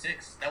have been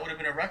 6. That would have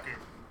been a record.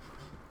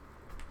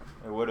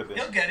 It would have been.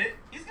 He'll get it.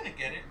 He's gonna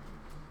get it.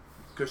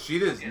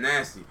 Kushida's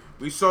nasty.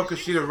 We saw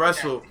Kushida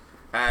wrestle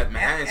at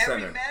Manhattan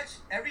Center.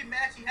 Every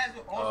match he has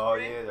with Ospreay. Oh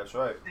yeah, that's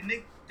right. The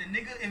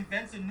nigga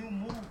invents a new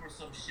move or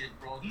some shit,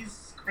 bro.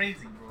 He's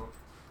crazy, bro.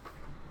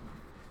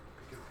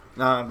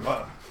 Nah,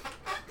 but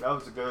that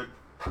was good.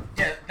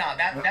 Yeah,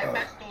 that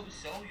match stole the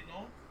show, you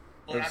know.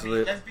 But That's I mean,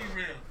 lit. let's be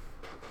real.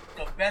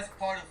 The best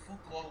part of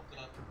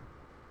Fukuoka,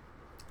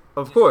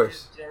 Of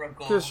course,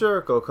 Chris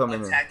Jericho coming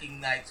in. attacking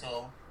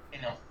Naito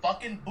in a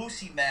fucking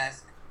Bushi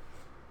mask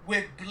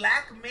with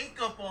black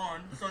makeup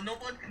on, so no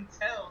one can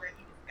tell that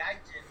he was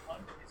Gaijin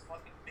under his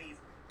fucking face.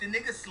 The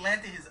nigga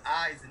slanted his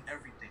eyes and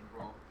everything,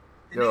 bro.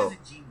 The nigga's a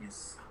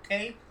genius.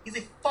 okay? He's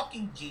a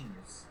fucking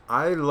genius.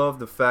 I love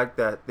the fact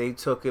that they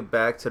took it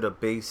back to the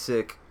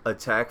basic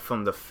attack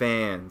from the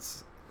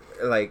fans.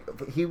 Like,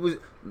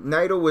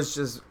 Naito was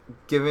just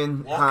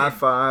giving high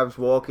fives,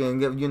 walking,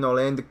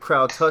 letting the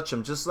crowd touch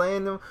him, just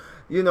letting them,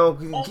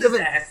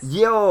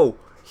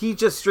 he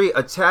just straight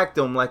attacked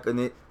them like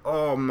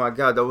oh my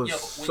God, that was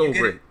so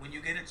great. When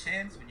you get a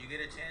chance,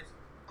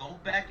 go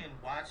back and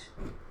watch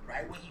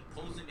right when he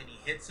pulls him and he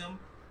hits him,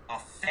 a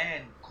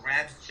fan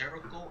grabs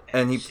Jericho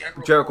and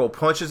Jericho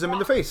punches him in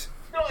the face.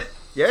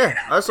 Yeah,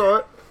 I saw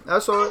it. I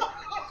saw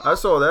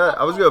that.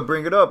 I was gonna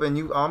bring it up,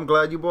 and I'm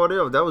glad you brought it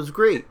up. That was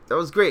great.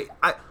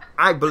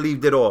 I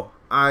believed it all.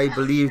 I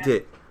believed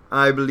it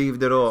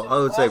all. I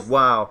was like,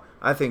 wow.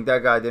 I think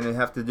that guy didn't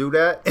have to do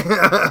that.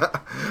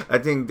 I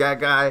think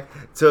that guy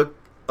took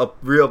a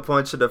real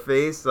punch to the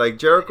face. Like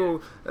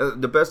Jericho,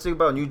 the best thing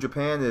about New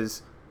Japan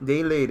is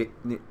they laid it,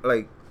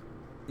 like,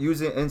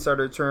 using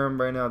insider term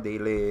right now, they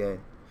lay it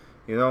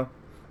in.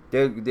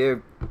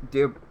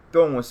 They're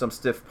throwing some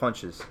stiff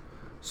punches.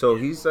 So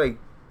he's like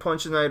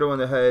punching Naito in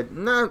the head,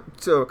 not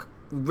to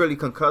really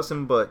concuss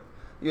him, but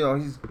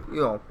he's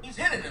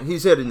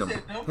hitting him,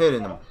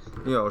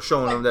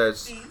 showing him that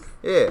it's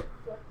hurt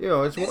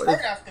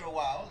after a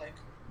while, like.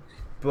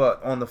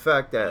 But on the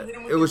fact that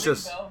it was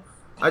just,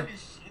 I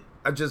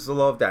just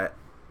love that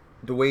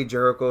the way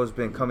Jericho has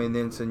been coming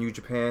into New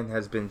Japan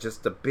has been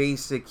just the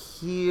basic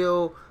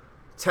heel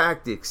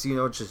tactics,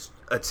 just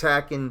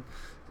attacking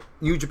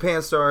New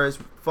Japan stars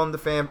from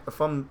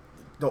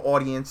the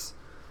audience,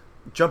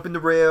 jumping the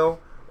rail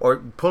or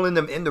pulling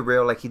them in the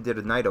rail like he did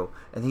a Naito,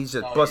 and he's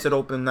just busted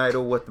open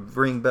Naito with the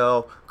ring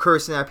bell,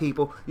 cursing at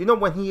people.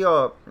 When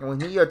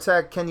he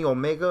attacked Kenny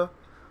Omega,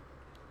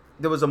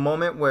 there was a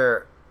moment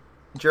where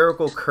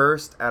Jericho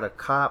cursed at a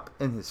cop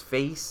in his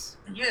face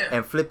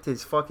and flipped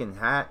his fucking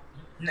hat.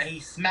 No, he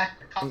smacked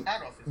the cop's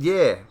hat off his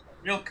face.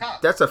 Real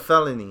cop. That's a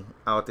felony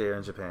out there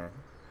in Japan.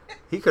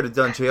 He could have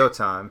done jail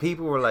time.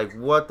 People were like,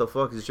 what the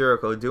fuck is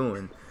Jericho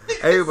doing?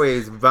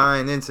 Everybody's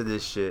buying into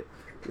this shit.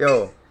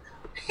 Yo.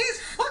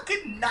 He's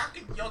fucking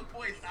knocking young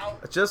boys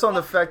out. Just on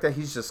the fact that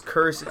he's just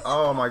cursing.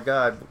 Oh my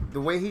God. The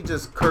way he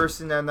just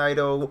cursing that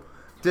Naito,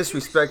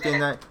 disrespecting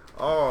that.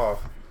 Oh.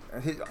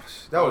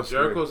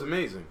 Jericho's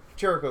amazing.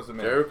 Jericho's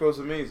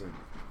amazing.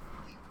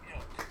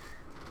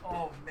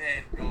 Oh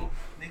man, bro.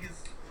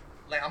 Niggas,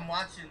 like I'm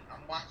watching,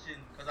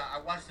 because I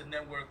watch the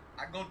network.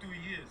 I go through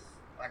years.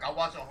 Like I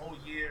watch a whole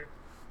year,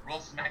 Raw,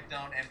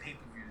 SmackDown, and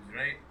pay-per-views,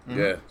 right?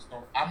 Yeah.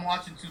 So I'm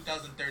watching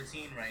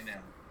 2013 right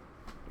now.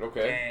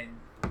 Okay. And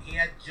he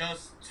had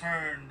just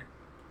turned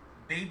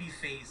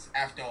babyface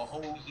after a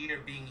whole year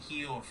being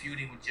heel and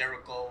feuding with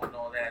Jericho and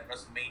all that,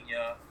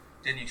 WrestleMania,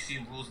 then the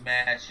Extreme Rules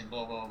match and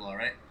blah, blah, blah,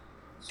 right?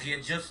 So he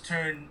had just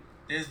turned,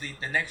 this is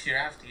the next year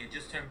after, he had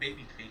just turned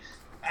babyface.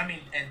 I mean,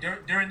 and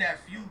during that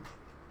feud,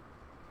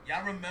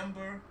 y'all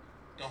remember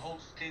the whole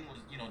thing was,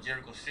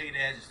 Jericho straight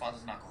edge, his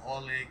father's an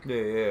alcoholic.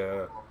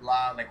 Yeah.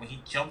 Blah, like when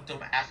he jumped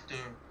him after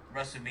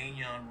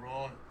WrestleMania on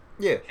Raw.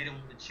 Yeah. Hit him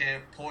with the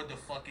chair, poured the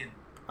fucking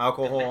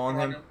alcohol on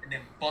him, and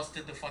then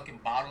busted the fucking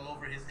bottle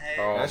over his head.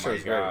 Oh that my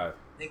God.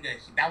 Nigga,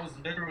 that was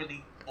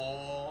literally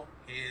all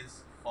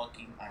his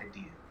fucking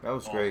idea. That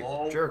was great.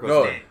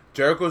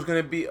 Jericho's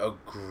gonna be a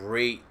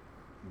great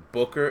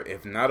booker,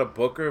 if not a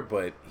booker,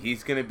 but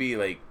he's gonna be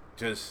like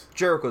just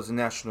Jericho's a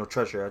national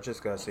treasure. I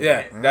just gotta say.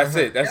 Yeah, that's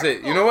it. That's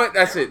it. You know what?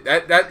 That's it.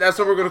 That's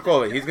what we're gonna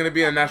call it. He's gonna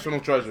be a national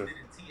treasure.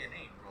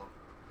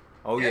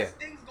 Oh yeah. There's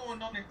things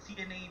going on in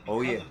TNA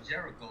because of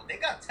Jericho. They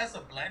got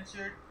Tessa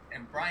Blanchard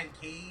and Brian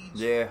Cage.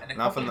 Yeah, and a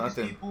not couple for of these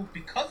nothing. people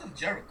because of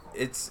Jericho.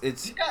 It's.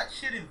 He got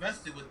shit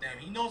invested with them.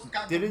 He knows.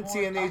 Didn't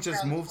TNA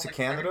just move to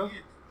Canada?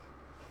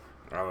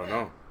 I don't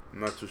know. I'm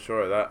not too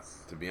sure of that,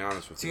 to be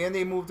honest with you.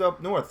 TNA moved up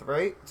north,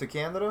 right, to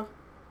Canada.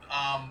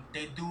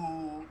 They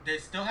do. They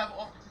still have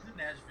offices in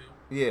Nashville.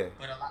 Yeah.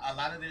 But a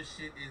lot of their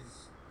shit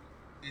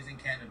is in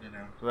Canada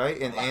now. Right,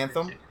 in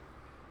Anthem.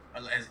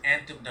 As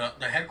Anthem,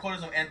 the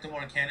headquarters of Anthem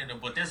are in Canada,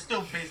 but they're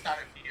still based out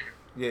of here.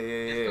 Yeah.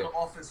 There's still an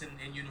office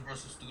in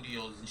Universal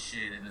Studios and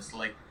shit, and it's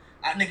like,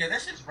 nigga,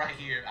 that shit's right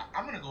here.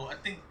 I'm gonna go. I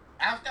think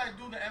after I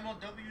do the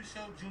MLW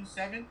show June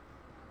 7th,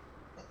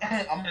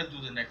 I'm gonna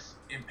do the next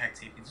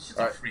Impact taping. This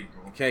shit's free,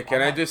 bro.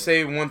 Can I just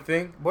say one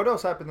thing? What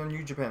else happened on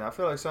New Japan? I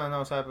feel like something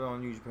else happened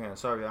on New Japan.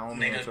 Sorry, I don't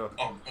mean to.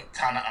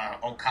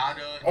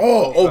 Okada.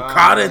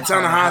 Okada and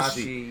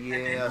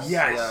Tanahashi.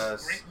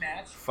 Yes. Great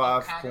match.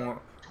 5 point.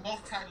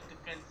 12 title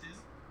defenses.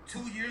 2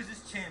 years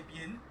as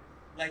champion.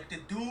 Like the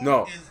dude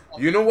is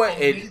you know what?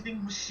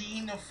 Amazing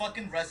machine of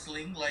fucking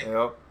wrestling. Like,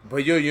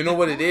 but you know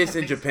what it is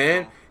in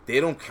Japan? They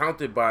don't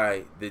count it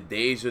by the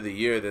days or the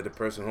year that the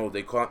person holds.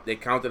 They count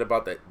it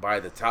by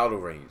the title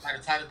reigns. By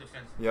the title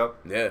defense. Yep.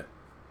 Yeah.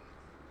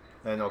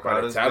 And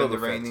Okada's been the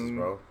reigning,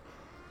 bro.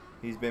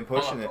 He's been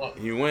pushing it.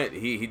 He went.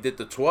 He did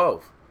the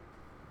 12.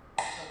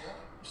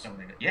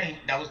 Yeah,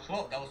 that was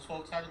 12. That was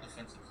 12 title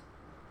defenses.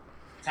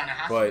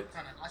 Tanahashi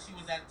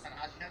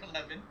had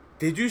 11.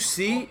 Did you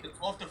see? The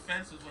 12th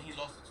defense was when he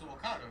lost to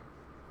Okada.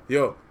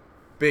 Yo,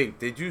 Bing,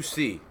 did you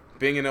see?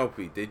 Bing and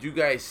LP, did you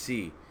guys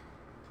see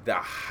the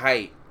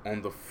height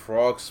on the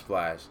frog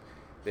splash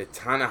that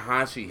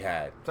Tanahashi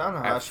had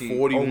Tanahashi at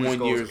 41 always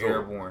goes years old.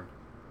 airborne.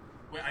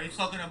 Wait, are you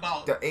talking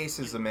about The ace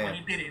is the man. when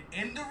he did it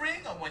in the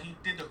ring or when he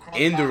did the cross?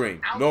 In the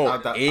ring. out? No,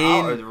 The in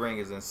out of the ring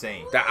is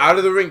insane. the out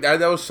of the ring, that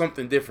was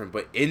something different.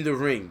 But in the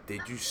ring,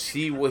 did you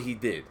see what he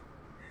did?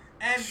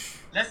 And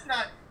let's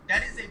not.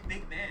 That is a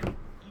big man.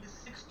 He is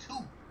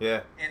 6'2".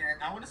 Yeah. And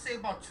I want to say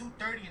about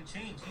 230 and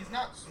change. He's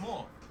not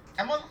small.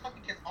 That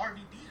motherfucker gets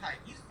RVD height.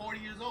 He's 40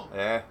 years old.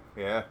 Yeah.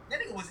 That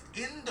nigga was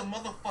in the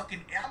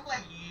motherfucking air. I'm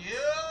like,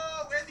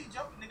 yo, where's he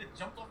jumping? Nigga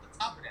jumped off the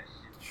top of that shit.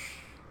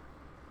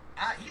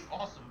 He's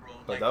awesome, bro.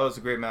 But that was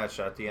a great match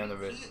at the end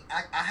of it.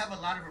 I have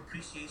a lot of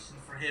appreciation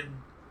for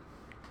him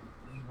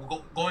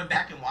going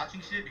back and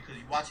watching shit because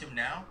you watch him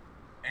now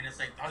and it's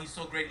like, oh, he's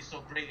so great,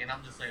 and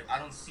I'm just like, I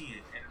don't see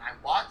it. And I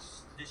watch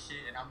this shit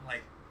and I'm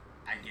like,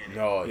 I get it.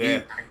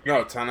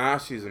 No,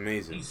 Tanahashi's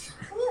amazing.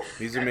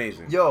 He's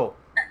amazing. Yo,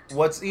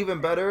 what's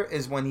even better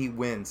is when he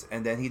wins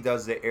and then he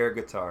does the air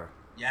guitar.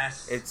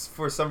 Yes. It's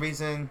for some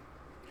reason.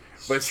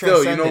 But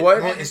still, you know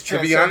what? It's To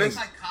be honest.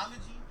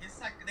 Psychology,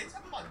 they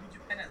talk about New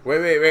Japan as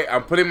Wait.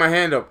 I'm putting my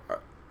hand up.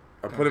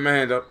 Putting my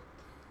hand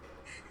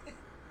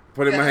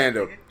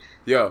up.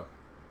 Yo.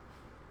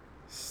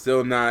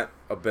 Still not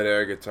a better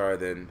air guitar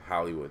than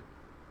Hollywood.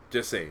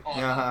 Just saying.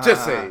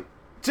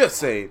 Just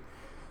saying.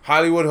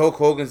 Hollywood Hulk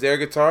Hogan's air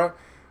guitar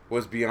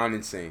was beyond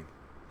insane.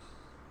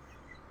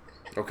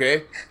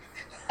 Okay?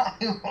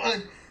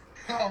 Hollywood.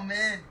 Oh,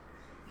 man.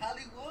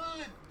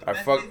 Hollywood. I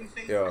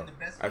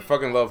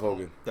fucking love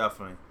Hogan.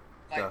 Definitely.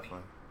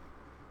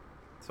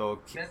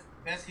 So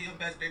best heel,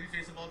 best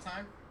babyface of all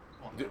time?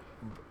 Come on.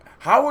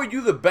 How are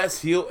you the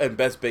best heel and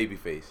best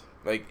babyface?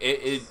 Like,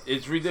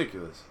 it's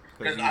ridiculous.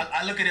 Because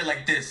I look at it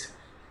like this.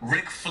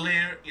 Ric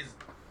Flair is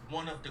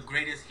one of the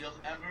greatest heels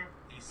ever.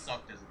 He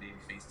sucked as a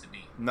babyface to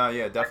me. No,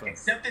 yeah, definitely.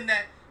 Except in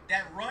that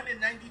run in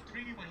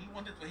 '93 when he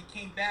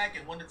came back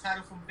and won the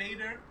title from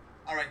Vader.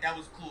 All right, that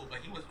was cool, but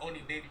he was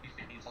only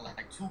babyface for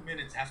like 2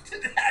 minutes after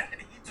that.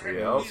 And he turned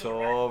heel.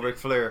 So Ric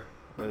Flair.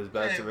 It was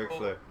back to Ric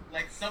Flair.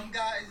 Like some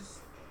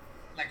guys,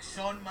 like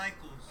Shawn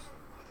Michaels,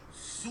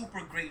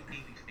 super great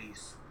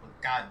babyface,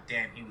 but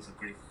goddamn, he was a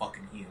great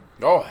fucking heel.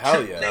 Oh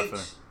hell yeah, Triple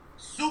H,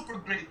 super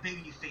great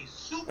babyface,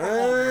 super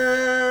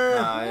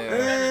over.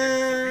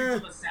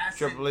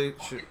 Triple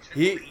H.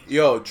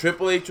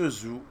 Triple H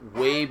was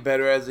way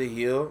better as a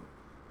heel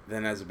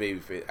than as a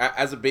babyface.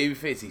 As a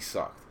babyface, he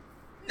sucked.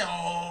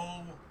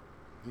 No,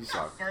 he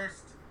sucked.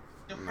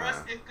 The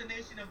first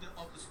incarnation of the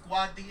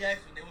Squad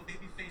DX when they were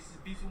babyfaces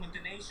beefing with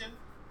the Nation,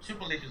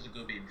 Triple H was a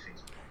good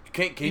babyface.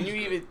 Can you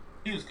even?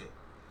 He was good.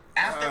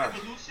 After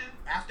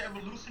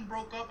Evolution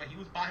broke up and he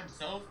was by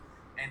himself,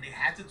 and they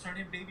had to turn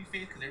him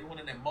babyface because everyone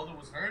and their mother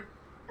was hurt.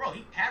 Bro,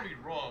 he carried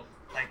Raw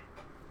like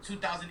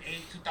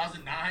 2008,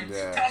 2009,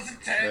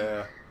 2010.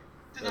 Yeah.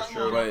 That's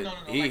true. But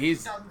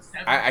he's.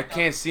 I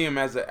can't see him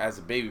as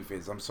a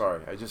babyface. I'm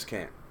sorry, I just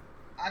can't.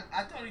 I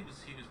thought he was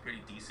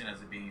pretty decent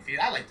as a babyface.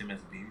 I liked him as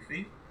a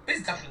babyface. But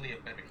he's definitely a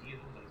better heel,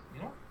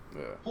 you know?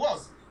 Yeah. Who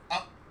else?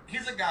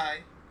 Here's a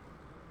guy,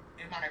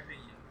 in my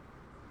opinion,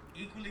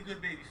 equally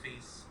good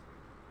babyface,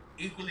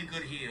 equally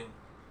good heel,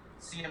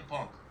 CM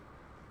Punk.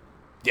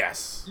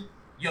 Yes.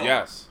 Yo,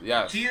 yes.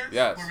 Cheers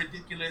were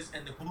ridiculous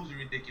and the boos were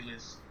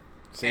ridiculous.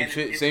 Same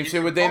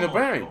shit with Daniel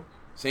Bryan.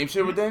 Same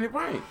shit with Daniel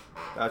Bryan.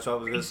 That's what I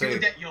was gonna say.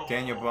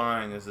 Daniel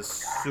Bryan is a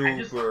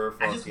super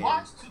fucking. I just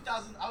watched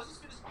 2000. I was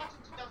just finished watching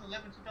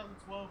 2011,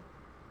 2012.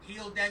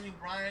 Heel Daniel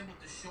Bryan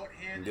with the short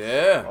hair.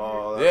 Yeah.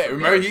 Yeah.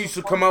 Remember he used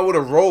to come out with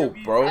a robe,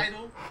 bro.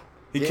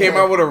 He came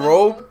out with a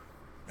robe.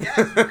 Yeah,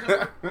 he came out with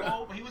a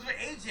robe, but he was with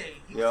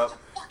AJ. He was such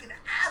a fucking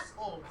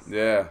asshole.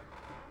 Yeah.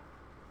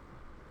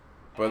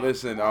 But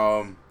listen,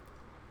 to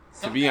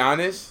be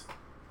honest,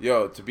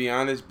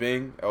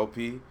 Bing,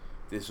 LP,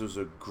 this was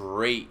a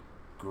great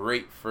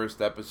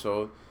first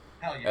episode.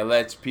 Hell yeah. It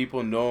lets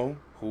people know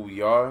who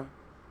we are,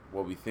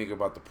 what we think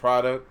about the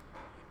product,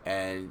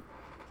 and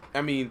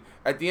I mean,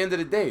 at the end of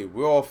the day,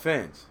 we're all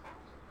fans.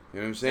 You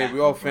know what I'm saying?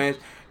 We're all fans.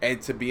 And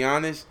to be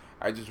honest,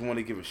 I just want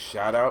to give a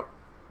shout out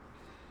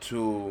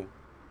to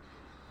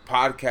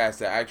podcasts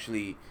that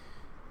actually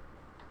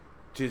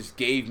just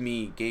gave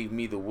me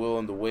the will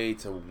and the way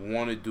to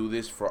want to do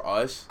this for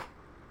us.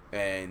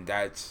 And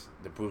that's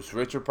the Bruce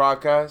Richard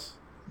podcast.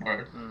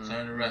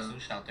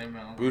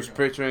 Bruce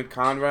Pritchard and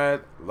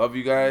Conrad. Love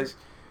you guys.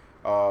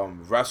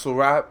 Wrestle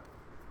Rap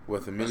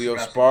with Emilio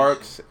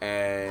Sparks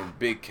and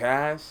Big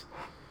Cass.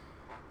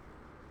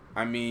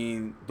 I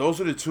mean,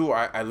 those are the two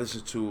I listen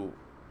to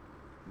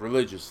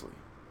religiously.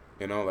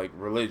 You know, like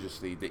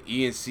religiously. The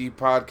ENC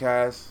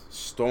podcast,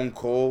 Stone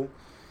Cold.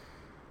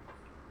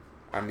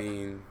 I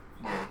mean,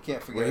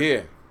 can't forget. We're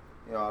here.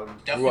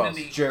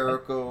 Definitely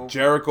Jericho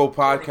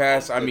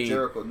podcast. I mean,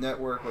 Jericho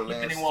Network with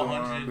Lance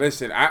Storm.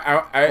 Listen,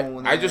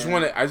 I just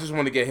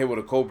want to get hit with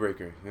a code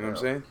breaker. You know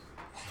what I'm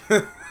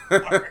saying?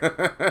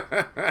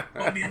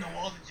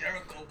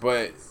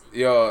 But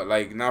yo,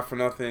 like, not for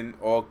nothing.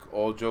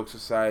 All jokes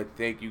aside,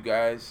 thank you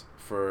guys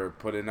for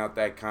putting out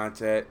that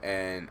content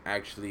and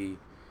actually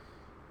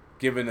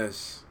giving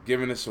us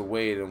a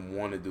way to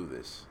want to do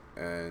this,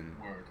 and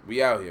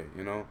we out here,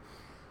 you know.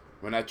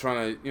 We're not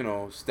trying to, you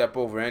know, step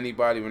over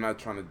anybody. We're not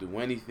trying to do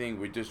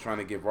anything. We're just trying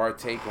to give our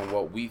take on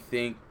what we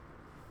think.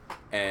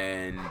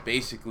 And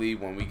basically,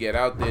 when we get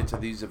out there to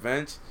these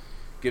events,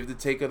 give the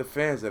take of the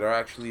fans that are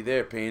actually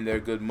there paying their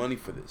good money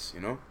for this,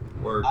 you know?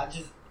 Word.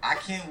 I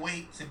can't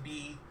wait to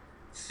be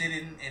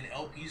sitting in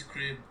LP's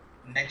crib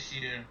next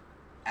year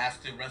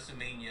after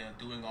WrestleMania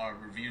doing our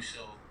review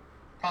show.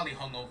 Probably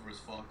hungover as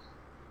fuck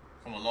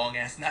from a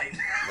long-ass night.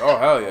 Oh,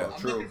 hell yeah.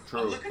 True.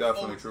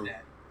 Definitely true.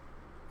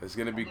 It's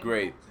going to be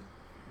great.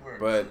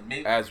 But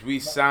as we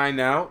sign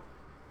out,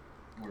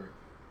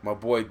 my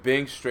boy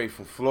Bing straight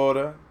from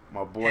Florida,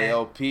 my boy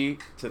LP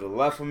to the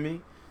left of me, you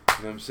know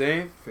what I'm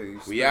saying?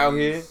 We out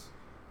here,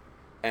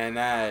 and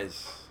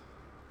as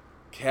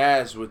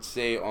Kaz would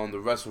say on the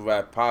Wrestle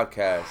Rap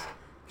podcast,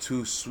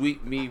 too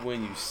sweet me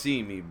when you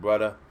see me,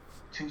 brother.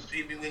 Too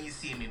sweet me when you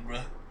see me,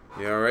 bro.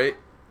 You alright?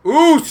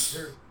 Oos!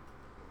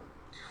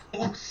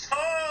 Oos!